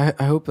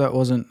 I hope that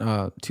wasn't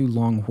too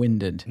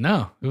long-winded.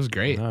 No, it was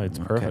great. No, it's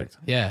perfect.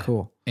 Okay. Yeah,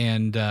 cool.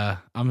 And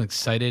I'm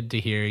excited to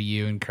hear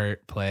you and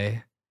Kurt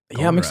play.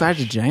 Yeah, I'm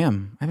excited to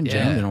jam. I haven't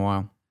jammed in a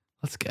while.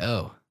 Let's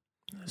go.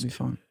 It'll be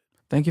fun.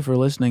 Thank you for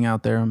listening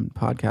out there in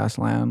Podcast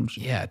Lounge.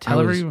 Yeah, tell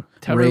everyone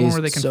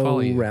where they can follow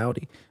you.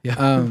 Rowdy.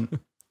 Yeah.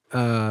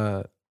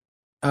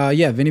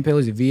 Yeah, Vinnie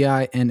Paolizzi,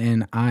 VINNIE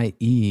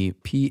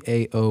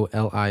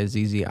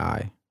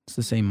PAOLIZZI. It's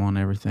the same on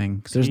everything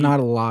because there's not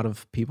a lot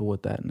of people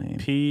with that name.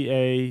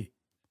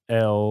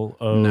 PALO.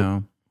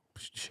 No.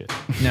 Shit.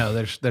 No,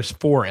 there's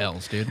 4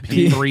 L's, dude.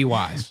 3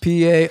 Y's.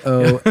 PAOLIZZI.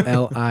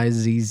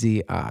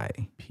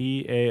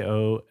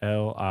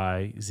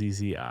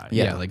 PAOLIZZI.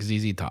 Yeah, like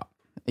ZZ Top.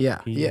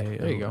 Yeah.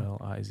 There you go.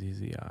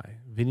 PAOLIZZI.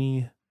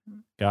 Vinny.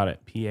 Got it.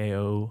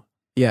 PAO.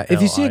 Yeah,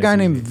 if you see a guy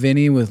named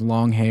Vinny with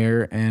long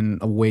hair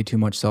and way too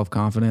much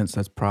self-confidence,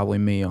 that's probably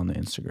me on the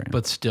Instagram.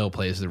 But still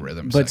plays the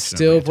rhythm. But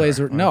still plays.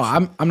 No,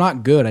 I'm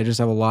not good. I just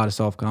have a lot of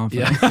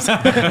self-confidence.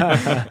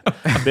 Yeah.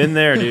 I've been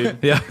there, dude.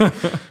 Yeah.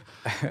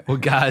 Well,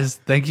 guys,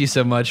 thank you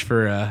so much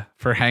for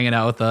hanging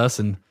out with us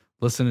and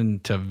listening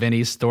to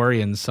Vinny's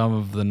story and some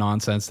of the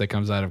nonsense that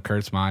comes out of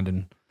Kurt's mind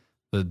and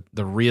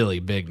the really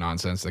big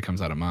nonsense that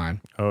comes out of mine.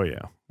 Oh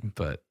yeah.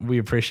 But we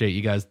appreciate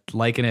you guys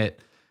liking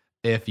it.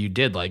 If you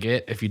did like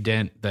it, if you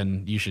didn't,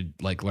 then you should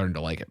learn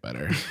to like it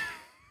better.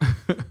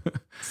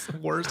 It's the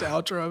worst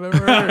outro I've ever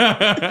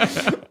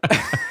heard.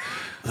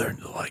 Learn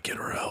to like it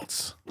or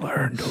else.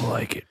 Learn to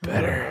like it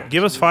better.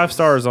 Give us 5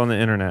 stars on the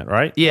internet,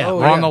 right? Yeah,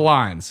 we're on the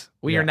lines.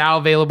 We are now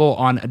available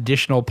on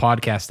additional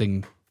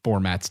podcasting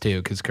formats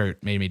too, because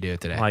Kurt made me do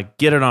it today.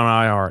 Get it on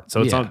iHeart.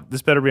 So it's on.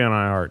 This better be on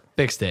iHeart.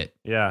 Fixed it.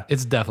 Yeah.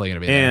 It's definitely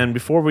going to be there. And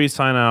before we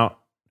sign out,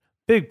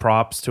 big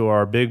props to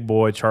our big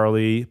boy,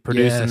 Charlie,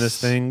 producing this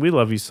thing. We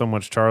love you so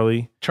much,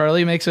 Charlie.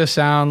 Charlie makes us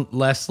sound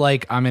less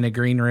like I'm in a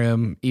green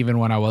room, even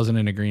when I wasn't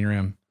in a green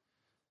room.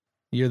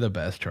 You're the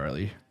best,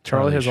 Charlie.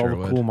 Charlie has all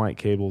the cool mic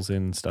cables in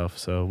and stuff,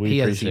 so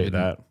we appreciate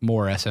that.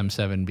 More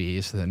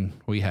SM7Bs than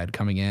we had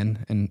coming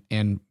in,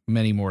 and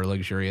many more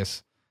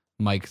luxurious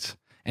mics.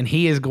 And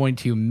he is going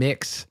to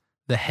mix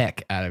the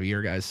heck out of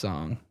your guys'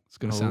 song. It's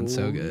going to sound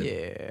so good.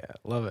 Yeah,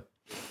 love it.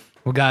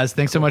 Well, guys,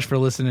 thanks so much for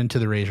listening to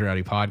the Raise Your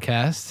Rowdy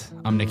podcast.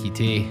 I'm Nikki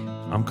T.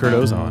 I'm Kurt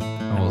Ozon.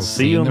 And we'll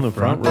see you on the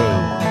front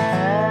row.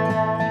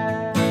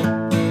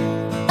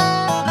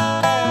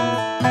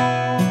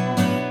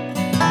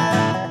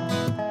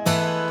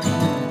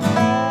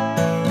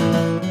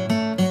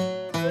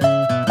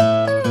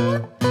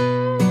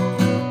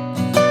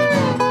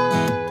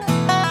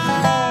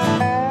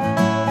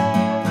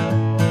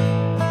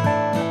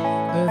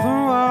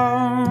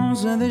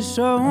 This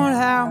old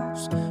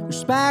house was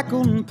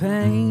speckled in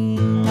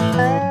pain.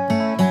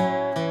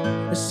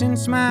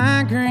 Since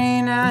my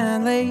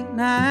green-eyed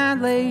late-night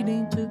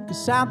lady took a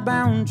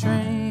southbound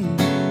train,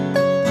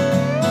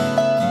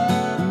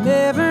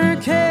 never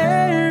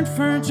cared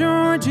for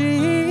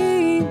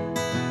Georgie,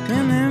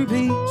 and them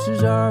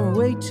peaches are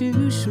way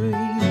too sweet.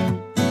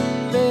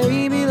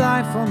 Baby,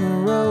 life on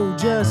the road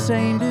just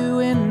ain't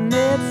doing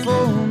it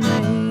for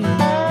me.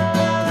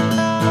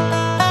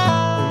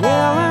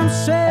 Well, I'm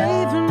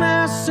saving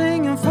my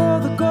singing for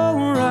the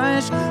gold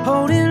rush,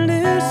 holding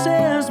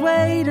deuces,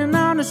 waiting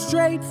on a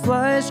straight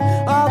flush.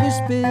 All this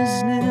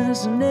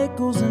business and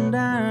nickels and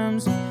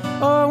dimes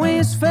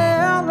always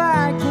felt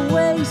like a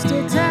waste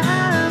of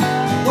time.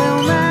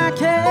 Well, my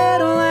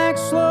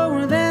Cadillac's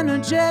slower than a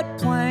jet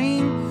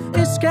plane.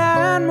 It's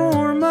got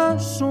more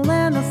muscle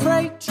than a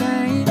freight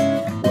train.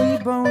 We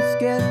both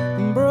get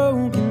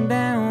broken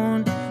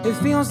down. It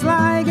feels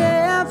like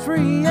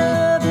every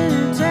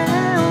other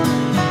town.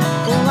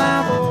 Well,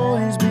 I've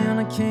always been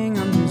a king,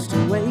 I'm used to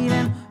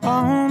waiting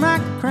on my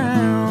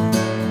crown.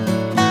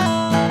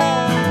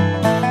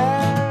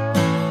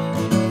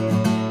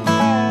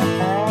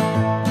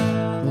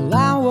 Well,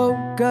 I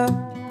woke up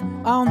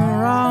on the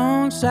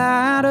wrong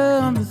side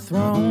of the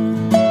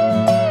throne.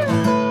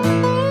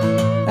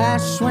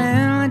 That's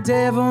when the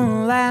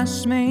devil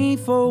asked me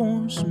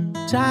for some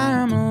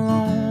time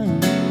alone.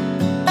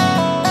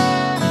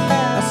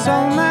 I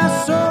sold my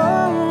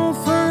soul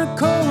for a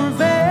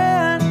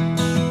Corvette,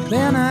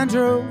 then I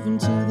drove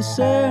into the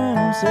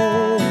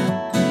sunset.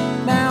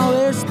 Now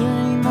there's 3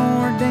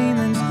 more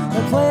demons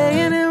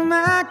playing in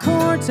my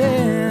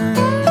quartet.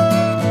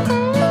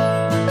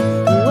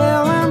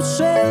 Well, I'm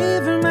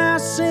saving my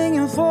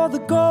singing for the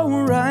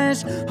gold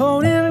rush,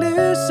 holding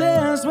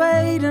deuces,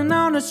 waiting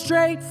on a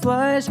straight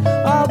flush.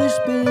 All this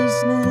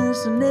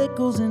business and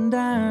nickels and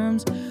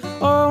dimes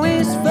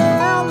always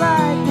felt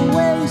like a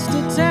waste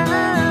of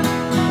time.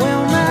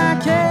 Well, my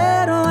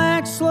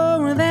Cadillac's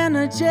slower than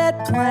a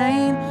jet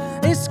plane.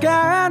 It's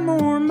got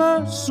more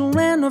muscle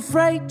than a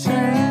freight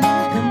train.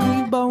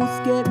 And we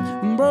both get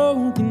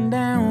broken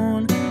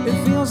down. It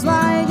feels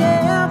like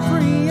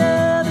every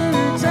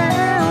other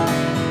town.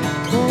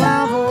 Well,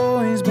 I've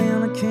always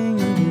been a king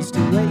and used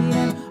to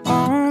waiting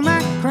on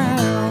my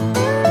crown.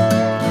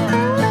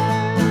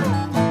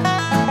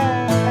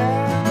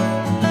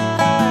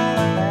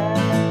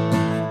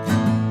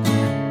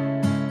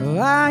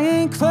 Well, I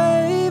ain't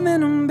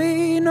claiming to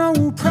be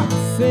no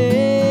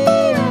prophet.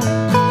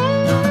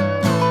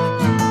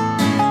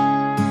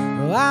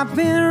 Well, I've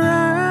been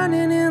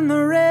running in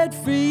the red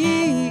for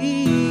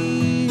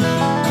years.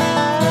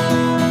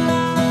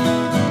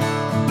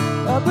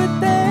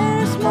 But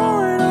there's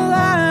more to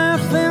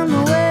life than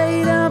the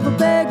weight of a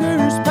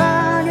beggar's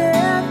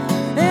pocket.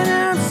 And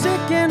I'm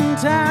sick and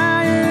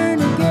tired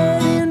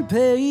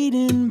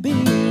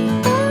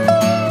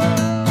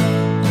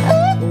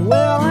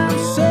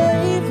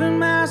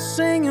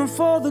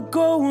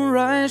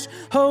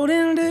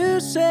Holding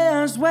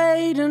deuces,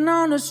 waiting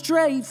on a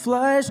straight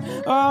flush.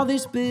 All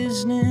this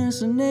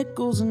business and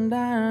nickels and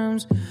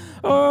dimes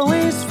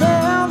always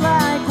felt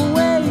like a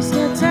waste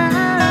of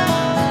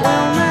time.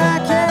 Well,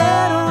 my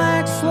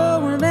Cadillac's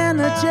slower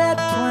than a jet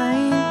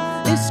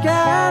plane. It's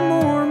got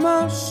more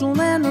muscle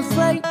than a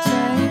freight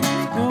train.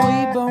 And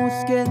we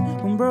both get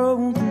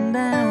broken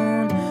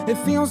down. It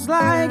feels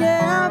like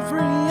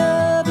every